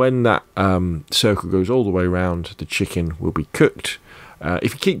when that circle goes all the way around, the chicken will be cooked.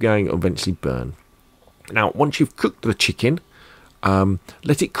 If you keep going, it'll eventually burn. Now, once you've cooked the chicken,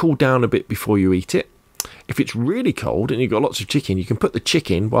 let it cool down a bit before you eat it. If it's really cold and you've got lots of chicken, you can put the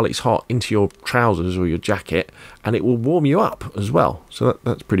chicken while it's hot into your trousers or your jacket and it will warm you up as well. So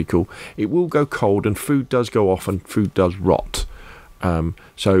that's pretty cool. It will go cold and food does go off and food does rot.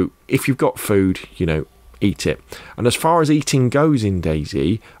 So if you've got food, you know, eat it. And as far as eating goes in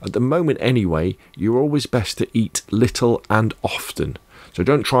DayZ, at the moment anyway, you're always best to eat little and often. So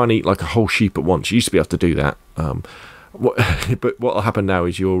don't try and eat like a whole sheep at once. You used to be able to do that. But what will happen now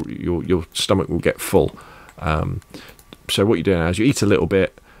is your stomach will get full. So what you do now is you eat a little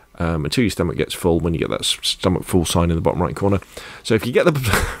bit until your stomach gets full, when you get that stomach full sign in the bottom right corner. So if you get the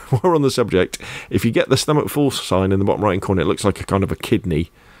while we're on the subject, if you get the stomach full sign in the bottom right corner, it looks like a kind of a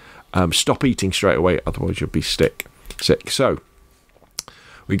kidney. Stop eating straight away, otherwise you'll be sick. So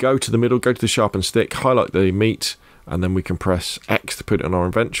we go to the middle, go to the sharpened stick, highlight the meat, and then we can press X to put it on our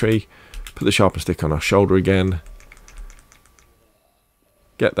inventory. Put the sharpened stick on our shoulder again.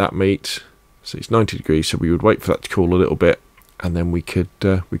 Get that meat. So it's 90 degrees, so we would wait for that to cool a little bit, and then we could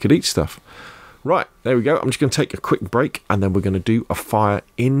eat stuff. Right, there we go. I'm just going to take a quick break, and then we're going to do a fire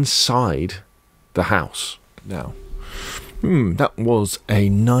inside the house. Now, that was a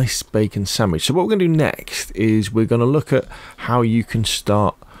nice bacon sandwich. So what we're going to do next is we're going to look at how you can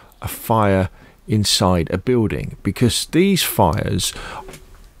start a fire inside a building, because these fires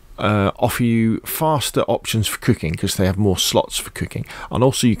offer you faster options for cooking because they have more slots for cooking, and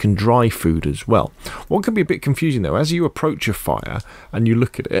also you can dry food as well. What can be a bit confusing though, as you approach a fire and you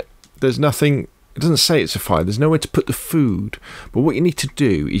look at it, there's nothing, it doesn't say it's a fire, there's nowhere to put the food. But what you need to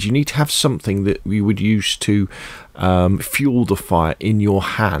do is you need to have something that we would use to fuel the fire in your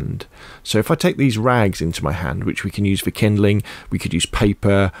hand. So if I take these rags into my hand, which we can use for kindling, we could use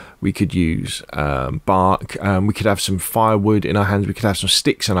paper, we could use bark, we could have some firewood in our hands, we could have some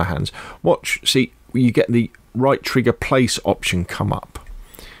sticks in our hands. Watch, see, you get the right trigger place option come up.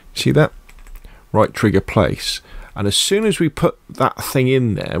 See that? Right trigger place. And as soon as we put that thing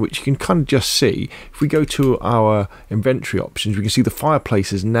in there, which you can kind of just see, if we go to our inventory options, we can see the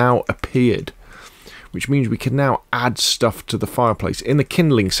fireplace has now appeared, which means we can now add stuff to the fireplace. In the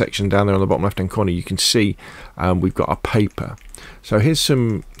kindling section down there on the bottom left hand corner, you can see we've got our paper. So here's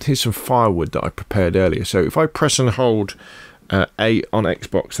some firewood that I prepared earlier. So if I press and hold A on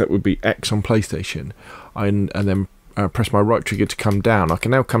Xbox, that would be X on PlayStation, and then press my right trigger to come down, I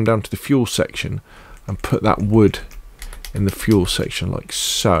can now come down to the fuel section and put that wood in the fuel section like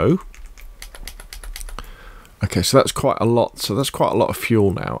so. Okay, so that's quite a lot. So that's quite a lot of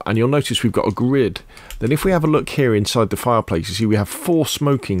fuel now, and you'll notice we've got a grid. Then if we have a look here inside the fireplace, you see we have 4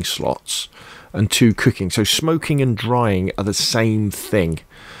 smoking slots and 2 cooking. So smoking and drying are the same thing,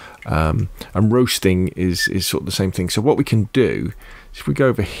 and roasting is sort of the same thing. So what we can do is if we go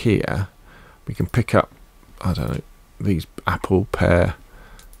over here, we can pick up, I don't know, these apple, pear,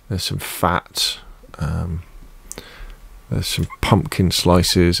 there's some fat, there's some pumpkin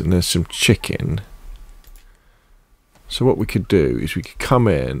slices, and there's some chicken. So what we could do is we could come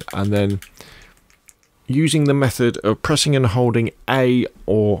in and then, using the method of pressing and holding A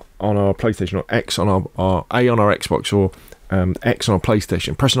or on our PlayStation, or X on our A on our Xbox, or X on our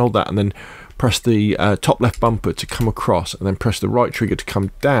PlayStation, press and hold that, and then press the top left bumper to come across, and then press the right trigger to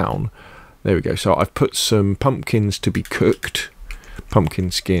come down. There we go. So I've put some pumpkins to be cooked,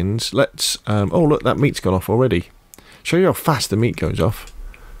 pumpkin skins. Let's oh look, that meat's gone off already. Show you how fast the meat goes off.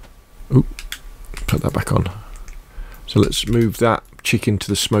 Oop, put that back on. So let's move that chicken to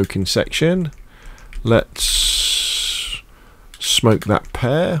the smoking section. Let's smoke that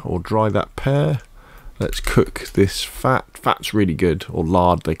pear, or dry that pear. Let's cook this fat. Fat's really good, or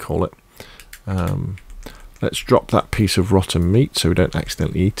lard they call it. Let's drop that piece of rotten meat so we don't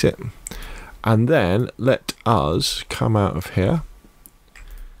accidentally eat it. And then let us come out of here,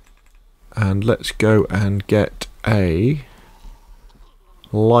 and let's go and get a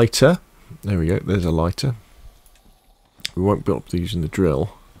lighter. There we go, there's a lighter. We won't be able to using the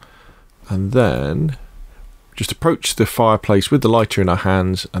drill. And then just approach the fireplace with the lighter in our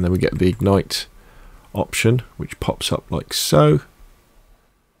hands, and then we get the ignite option, which pops up like so.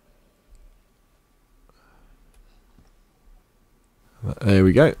 There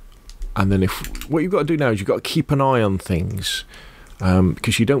we go. And then what you've got to do now is you've got to keep an eye on things,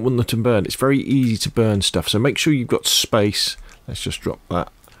 because you don't want them to burn. It's very easy to burn stuff, so make sure you've got space. Let's just drop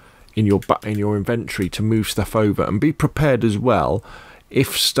that in your inventory to move stuff over, and be prepared as well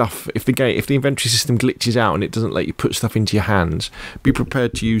if the inventory system glitches out and it doesn't let you put stuff into your hands. Be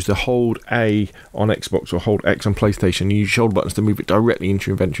prepared to use the hold A on Xbox or hold X on PlayStation. You use shoulder buttons to move it directly into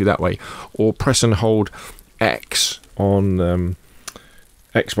your inventory that way, or press and hold X on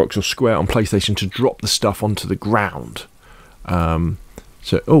Xbox or square on PlayStation to drop the stuff onto the ground.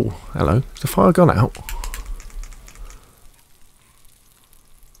 So, oh, hello, has the fire gone out?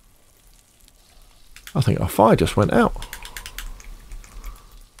 I think our fire just went out.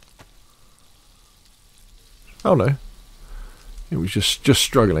 Oh no, it was just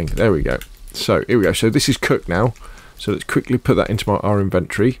struggling. There we go. So here we go. So this is cooked now. So let's quickly put that into our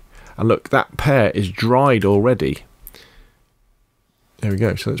inventory. And look, that pear is dried already. There we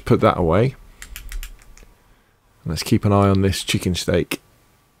go. So let's put that away. Let's keep an eye on this chicken steak.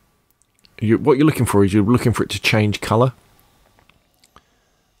 What you're looking for is you're looking for it to change colour.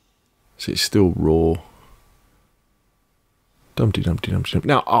 So it's still raw. Dumpty, dumpty, dumpty, dumpty.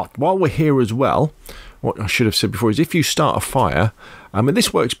 Now, while we're here as well, what I should have said before is if you start a fire, and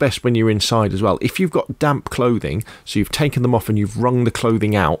this works best when you're inside as well. If you've got damp clothing, so you've taken them off and you've wrung the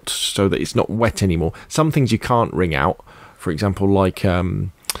clothing out so that it's not wet anymore. Some things you can't wring out, for example, like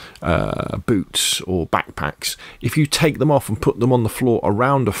boots or backpacks. If you take them off and put them on the floor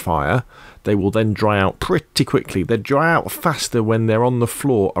around a fire, they will then dry out pretty quickly. They dry out faster when they're on the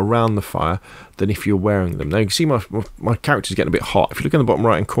floor around the fire than if you're wearing them. Now you can see my character's getting a bit hot. If you look in the bottom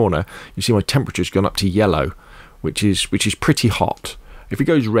right hand corner, you see my temperature's gone up to yellow, which is pretty hot. If it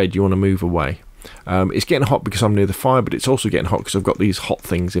goes red, you want to move away. It's getting hot because I'm near the fire, but it's also getting hot because I've got these hot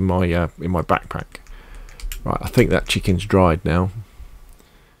things in my backpack. Right, I think that chicken's dried now.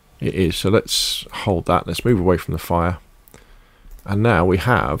 It is, so let's hold that. Let's move away from the fire. And now we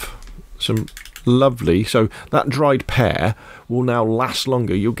have some lovely, so that dried pear will now last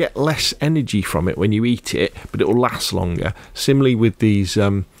longer. You'll get less energy from it when you eat it, but it will last longer. Similarly with these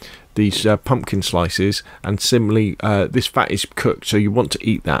pumpkin slices, and similarly this fat is cooked, so you want to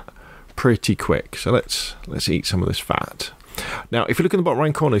eat that pretty quick. So let's eat some of this fat. Now, if you look in the bottom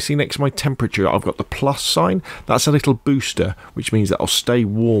right corner, see next to my temperature, I've got the plus sign. That's a little booster, which means that I'll stay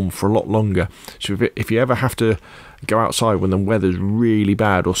warm for a lot longer. So if you ever have to go outside when the weather's really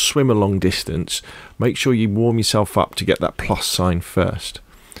bad or swim a long distance, make sure you warm yourself up to get that plus sign first.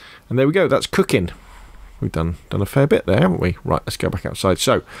 And there we go, that's cooking. We've done a fair bit there, haven't we? Right, let's go back outside.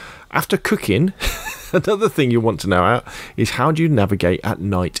 So, after cooking, another thing you want to know out is how do you navigate at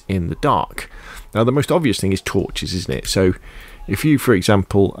night in the dark? Now, the most obvious thing is torches, isn't it? So, if you, for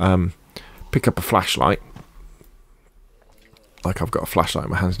example, pick up a flashlight, like I've got a flashlight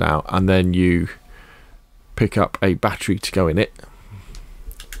in my hands now, and then you pick up a battery to go in it,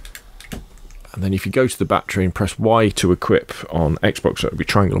 and then if you go to the battery and press Y to equip on Xbox, so it would be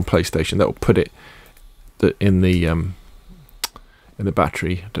triangle on PlayStation, that will put it in the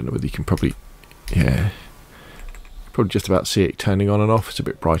battery. I don't know whether you can probably just about see it turning on and off. It's a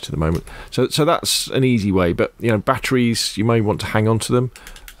bit bright at the moment, so that's an easy way. But batteries, you may want to hang on to them.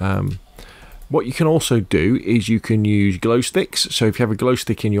 What you can also do is you can use glow sticks. So if you have a glow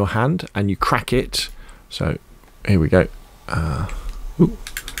stick in your hand and you crack it, so here we go.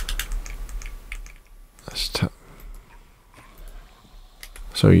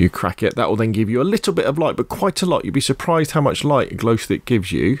 So you crack it, that will then give you a little bit of light, but quite a lot. You'd be surprised how much light a glow stick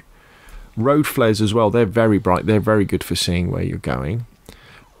gives you. Road flares as well, they're very bright, they're very good for seeing where you're going.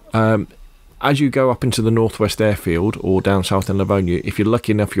 As you go up into the northwest airfield or down south in Livonia, if you're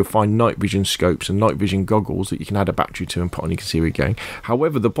lucky enough, you'll find night vision scopes and night vision goggles that you can add a battery to and put on, you can see where you're going.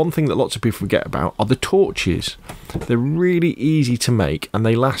 However, the one thing that lots of people forget about are the torches. They're really easy to make and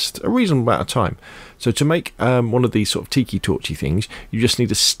they last a reasonable amount of time. So to make one of these sort of tiki torchy things, you just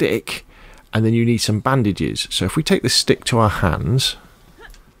need a stick and then you need some bandages. So if we take this stick to our hands...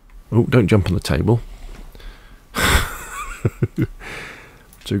 Oh, don't jump on the table.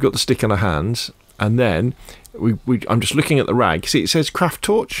 So we've got the stick in our hands, and then I'm just looking at the rag. See, it says craft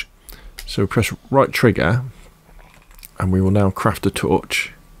torch. So press right trigger, and we will now craft a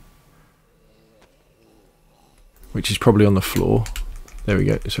torch, which is probably on the floor. There we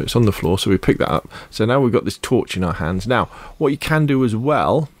go. So it's on the floor. So we pick that up. So now we've got this torch in our hands. Now, what you can do as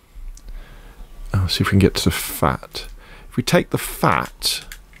well. Let's see if we can get to the fat. If we take the fat,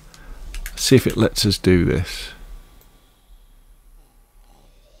 see if it lets us do this.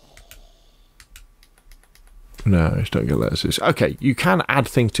 No, it's not going to let us do this. Okay, you can add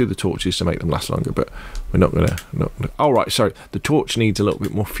things to the torches to make them last longer, but we're not going to. Oh, right, sorry. The torch needs a little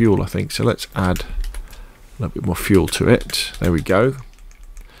bit more fuel, I think. So let's add a little bit more fuel to it. There we go.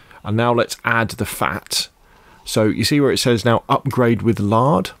 And now let's add the fat. So you see where it says now upgrade with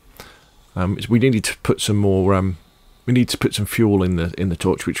lard? We needed to put some more... we need to put some fuel in the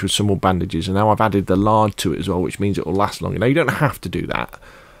torch, which was some more bandages, and now I've added the lard to it as well, which means it will last longer. Now you don't have to do that,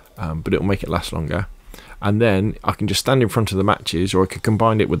 but it will make it last longer. And then I can just stand in front of the matches, or I could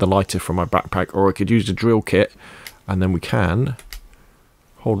combine it with the lighter from my backpack, or I could use the drill kit, and then we can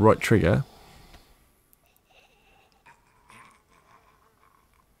hold right trigger.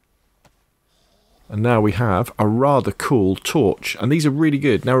 And now we have a rather cool torch, and these are really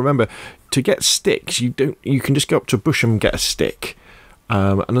good. Now remember, to get sticks, you can just go up to a bush and get a stick,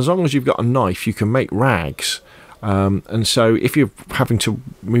 and as long as you've got a knife, you can make rags. And so if you're having to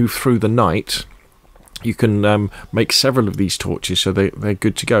move through the night, you can make several of these torches, so they're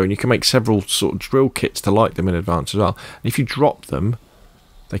good to go, and you can make several sort of drill kits to light them in advance as well. And if you drop them,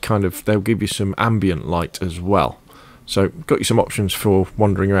 they'll give you some ambient light as well. So got you some options for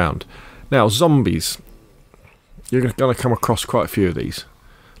wandering around. Now zombies, you're going to come across quite a few of these.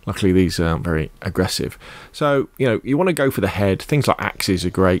 Luckily these aren't very aggressive. So you want to go for the head. Things like axes are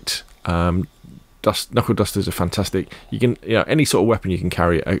great. Knuckle dusters are fantastic. You can any sort of weapon you can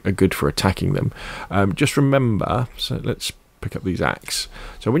carry are good for attacking them. Just remember, so let's pick up these axe.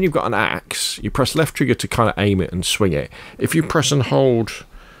 So when you've got an axe, you press left trigger to kind of aim it and swing it. If you press and hold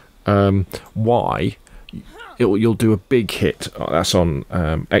Y, you'll do a big hit. That's on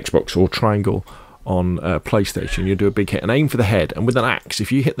Xbox, or triangle on PlayStation. You'll do a big hit and aim for the head. And with an axe,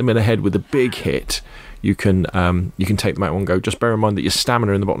 if you hit them in the head with a big hit, you can take them out in one go. Just bear in mind that your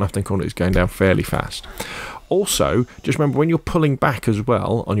stamina in the bottom left hand corner is going down fairly fast. Also, just remember when you're pulling back as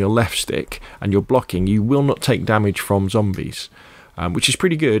well on your left stick and you're blocking, you will not take damage from zombies, which is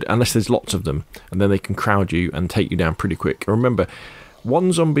pretty good unless there's lots of them, and then they can crowd you and take you down pretty quick. Remember,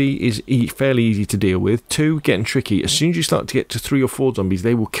 1 zombie is fairly easy to deal with. 2, getting tricky. As soon as you start to get to 3 or 4 zombies,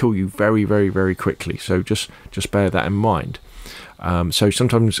 they will kill you very, very, very quickly. So just bear that in mind. So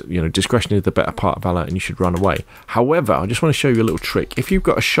sometimes discretion is the better part of valor, and you should run away. However, I just want to show you a little trick. If you've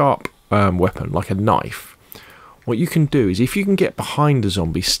got a sharp weapon like a knife, what you can do is, if you can get behind a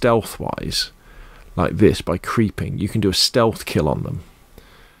zombie stealth-wise, like this, by creeping, you can do a stealth kill on them.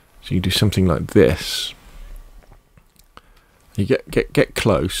 So you do something like this. You get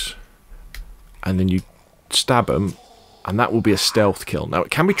close, and then you stab them, and that will be a stealth kill. Now,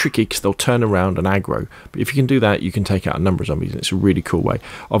 it can be tricky because they'll turn around and aggro, but if you can do that, you can take out a number of zombies, and it's a really cool way.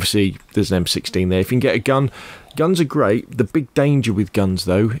 Obviously, there's an M16 there. If you can get a gun, guns are great. The big danger with guns,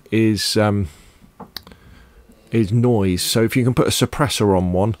 though, is noise. So if you can put a suppressor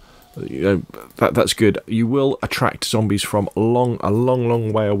on one, that's good. You will attract zombies from a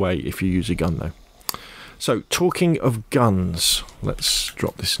long way away if you use a gun, though. So, talking of guns, let's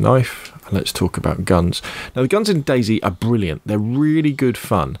drop this knife and let's talk about guns. Now, the guns in DayZ are brilliant. They're really good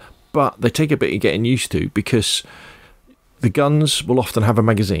fun, but they take a bit of getting used to, because the guns will often have a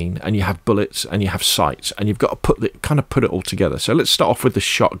magazine, and you have bullets, and you have sights, and you've got to put it all together. So let's start off with the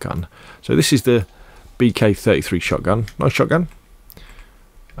shotgun. So this is the BK-33 shotgun. Nice shotgun,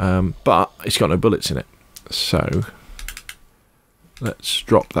 but it's got no bullets in it. So let's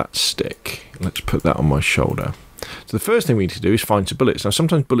drop that stick. Let's put that on my shoulder. So the first thing we need to do is find some bullets. Now,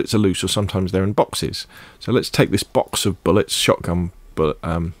 sometimes bullets are loose, or sometimes they're in boxes. So let's take this box of bullets, shotgun bullet,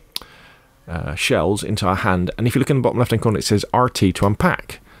 shells, into our hand. And if you look in the bottom left-hand corner, it says RT to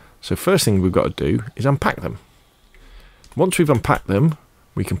unpack. So first thing we've got to do is unpack them. Once we've unpacked them,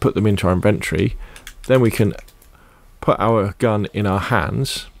 we can put them into our inventory. Then we can put our gun in our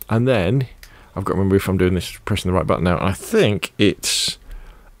hands, and then I've got to remember if I'm doing this, pressing the right button now. I think it's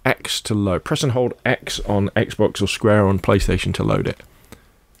X to load. Press and hold X on Xbox or square on PlayStation to load it.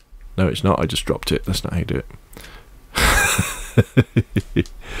 No, it's not. I just dropped it. That's not how you do it.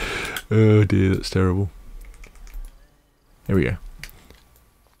 Oh dear, that's terrible. Here we go.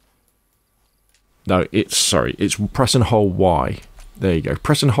 No, it's press and hold Y. There you go.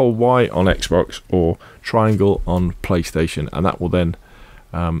 Press and hold Y on Xbox or triangle on PlayStation, and that will then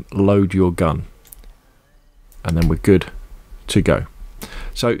load your gun, and then we're good to go.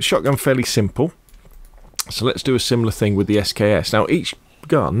 So shotgun, fairly simple. So let's do a similar thing with the SKS. Now each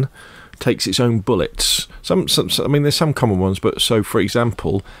gun takes its own bullets. Some I mean, there's some common ones, but so for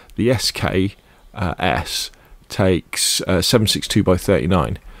example, the SKS takes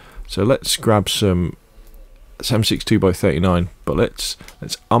 7.62x39. So let's grab some 7.62x39 bullets.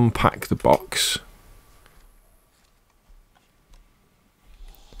 Let's unpack the box.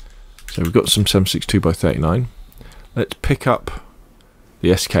 So we've got some 7.62x39. Let's pick up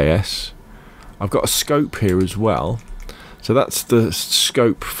the SKS. I've got a scope here as well. So that's the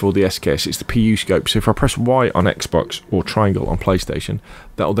scope for the SKS. It's the PU scope. So if I press Y on Xbox or triangle on PlayStation,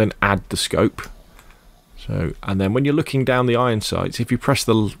 that will then add the scope. So, and then when you're looking down the iron sights, if you press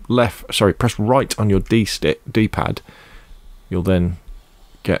press right on your D-pad, you'll then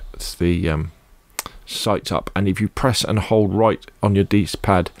get the sights up. And if you press and hold right on your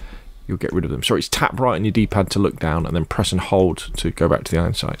D-pad, you'll get rid of them. Sorry, it's tap right on your D-pad to look down, and then press and hold to go back to the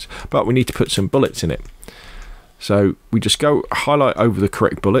iron sights. But we need to put some bullets in it. So we just go highlight over the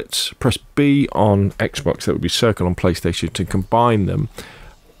correct bullets, press B on Xbox, that would be circle on PlayStation, to combine them,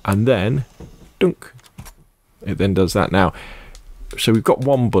 and then dunk. It then does that. Now, so we've got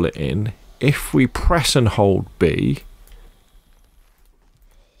one bullet in. If we press and hold B,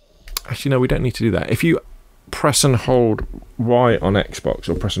 actually no, we don't need to do that. If you press and hold Y on Xbox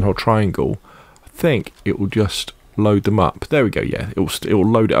or press and hold triangle, I think it will just load them up. There we go. Yeah, it will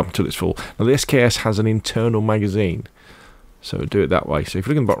load it up until it's full. Now the SKS has an internal magazine, So we'll do it that way. So if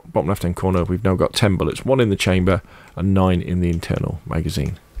you look in the bottom left hand corner, we've now got 10 bullets, 1 in the chamber and 9 in the internal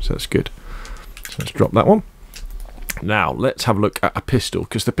magazine. So that's good. So let's drop that one. Now let's have a look at a pistol,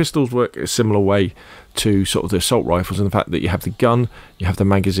 because the pistols work a similar way to sort of the assault rifles in the fact that you have the gun, you have the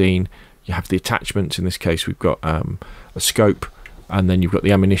magazine, you have the attachments. In this case we've got a scope, and then you've got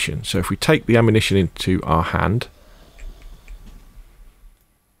the ammunition. So if we take the ammunition into our hand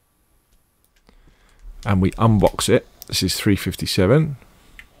and we unbox it, this is 357,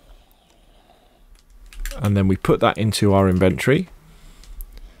 and then we put that into our inventory,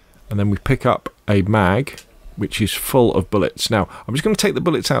 and then we pick up a mag which is full of bullets. Now I'm just going to take the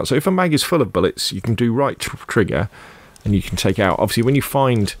bullets out. So if a mag is full of bullets, you can do right trigger and you can take out. Obviously when you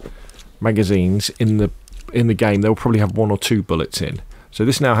find magazines in the game, they'll probably have 1 or 2 bullets in. So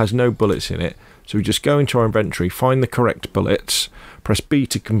this now has no bullets in it. So we just go into our inventory, find the correct bullets, press B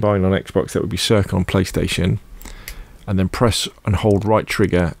to combine on Xbox, that would be circle on PlayStation, and then press and hold right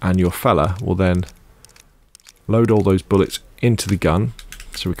trigger, and your fella will then load all those bullets into the gun.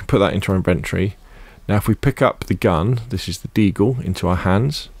 So we can put that into our inventory. Now if we pick up the gun, this is the DayZ, into our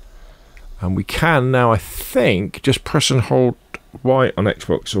hands, and we can now, I think, just press and hold Y on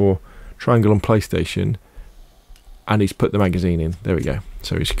Xbox or triangle on PlayStation, and he's put the magazine in. There we go.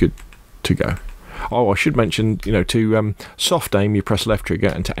 So he's good to go. Oh, I should mention, you know, to soft aim you press left trigger,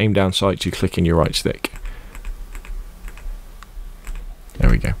 and to aim down sights you click in your right stick. There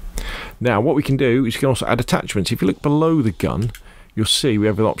we go. Now what we can do is you can also add attachments. If you look below the gun, you'll see we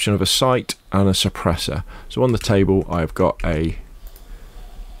have an option of a sight and a suppressor. So on the table I've got a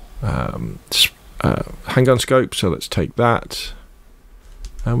handgun scope, so let's take that.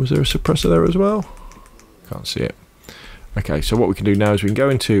 And was there a suppressor there as well? Can't see it. Okay, so what we can do now is we can go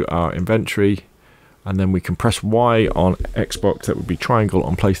into our inventory, and then we can press Y on Xbox, that would be triangle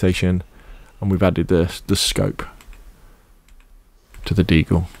on PlayStation, and we've added the scope to the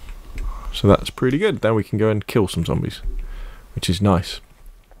DayZ. So that's pretty good. Then we can go and kill some zombies, which is nice.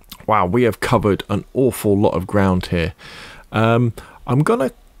 Wow, we have covered an awful lot of ground here. I'm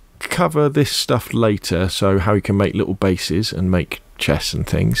gonna cover this stuff later, so how you can make little bases and make chests and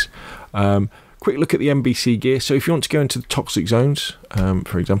things. Quick look at the NBC gear. So if you want to go into the toxic zones,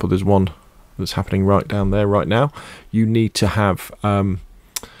 for example, there's one that's happening right down there right now, you need to have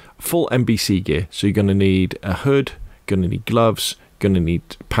full NBC gear. So you're going to need a hood, going to need gloves, going to need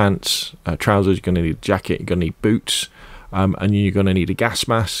pants, trousers, you're going to need a jacket, you're going to need boots, and you're going to need a gas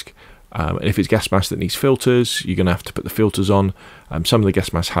mask. And if it's gas mask that needs filters, you're going to have to put the filters on. Some of the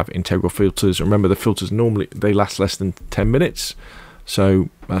gas masks have integral filters. Remember, the filters normally they last less than 10 minutes, so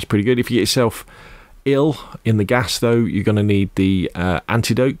that's pretty good. If you get yourself ill in the gas, though, you're going to need the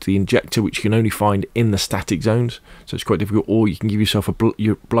antidote, the injector, which you can only find in the static zones, so it's quite difficult. Or you can give yourself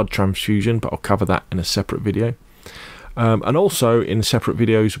your blood transfusion, but I'll cover that in a separate video. And also in separate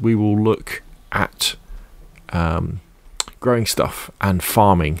videos we will look at growing stuff and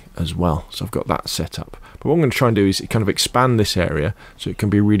farming as well, so I've got that set up. But what I'm going to try and do is kind of expand this area so it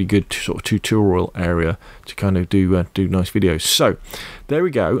can be a really good sort of tutorial area to kind of do nice videos. So there we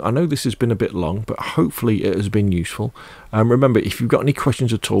go. I know this has been a bit long, but hopefully it has been useful. Remember, if you've got any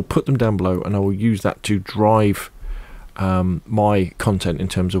questions at all, put them down below and I will use that to drive my content in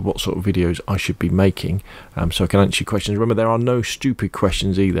terms of what sort of videos I should be making, so I can answer your questions. Remember, there are no stupid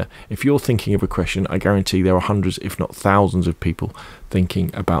questions either. If you're thinking of a question, I guarantee there are hundreds if not thousands of people thinking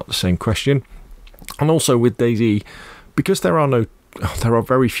about the same question. And also with DayZ, because there are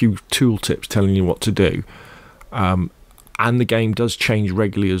very few tooltips telling you what to do, and the game does change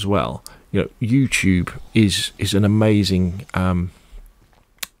regularly as well. You know, YouTube is an amazing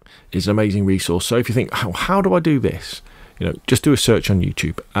resource. So if you think, how do I do this? You know, just do a search on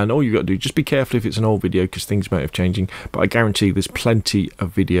YouTube, and all you've got to do, just be careful if it's an old video because things might have changing, but I guarantee there's plenty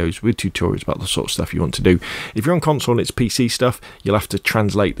of videos with tutorials about the sort of stuff you want to do. If you're on console and it's PC stuff, you'll have to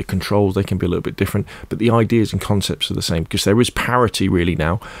translate the controls. They can be a little bit different, but the ideas and concepts are the same, because there is parity really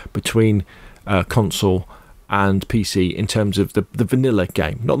now between console and PC in terms of the vanilla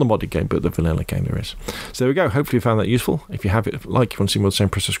game, not the modded game, but the vanilla game there is. So there we go. Hopefully you found that useful. If you have it, if you want to see more of the same,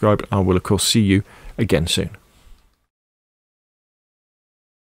 press subscribe. I will of course see you again soon.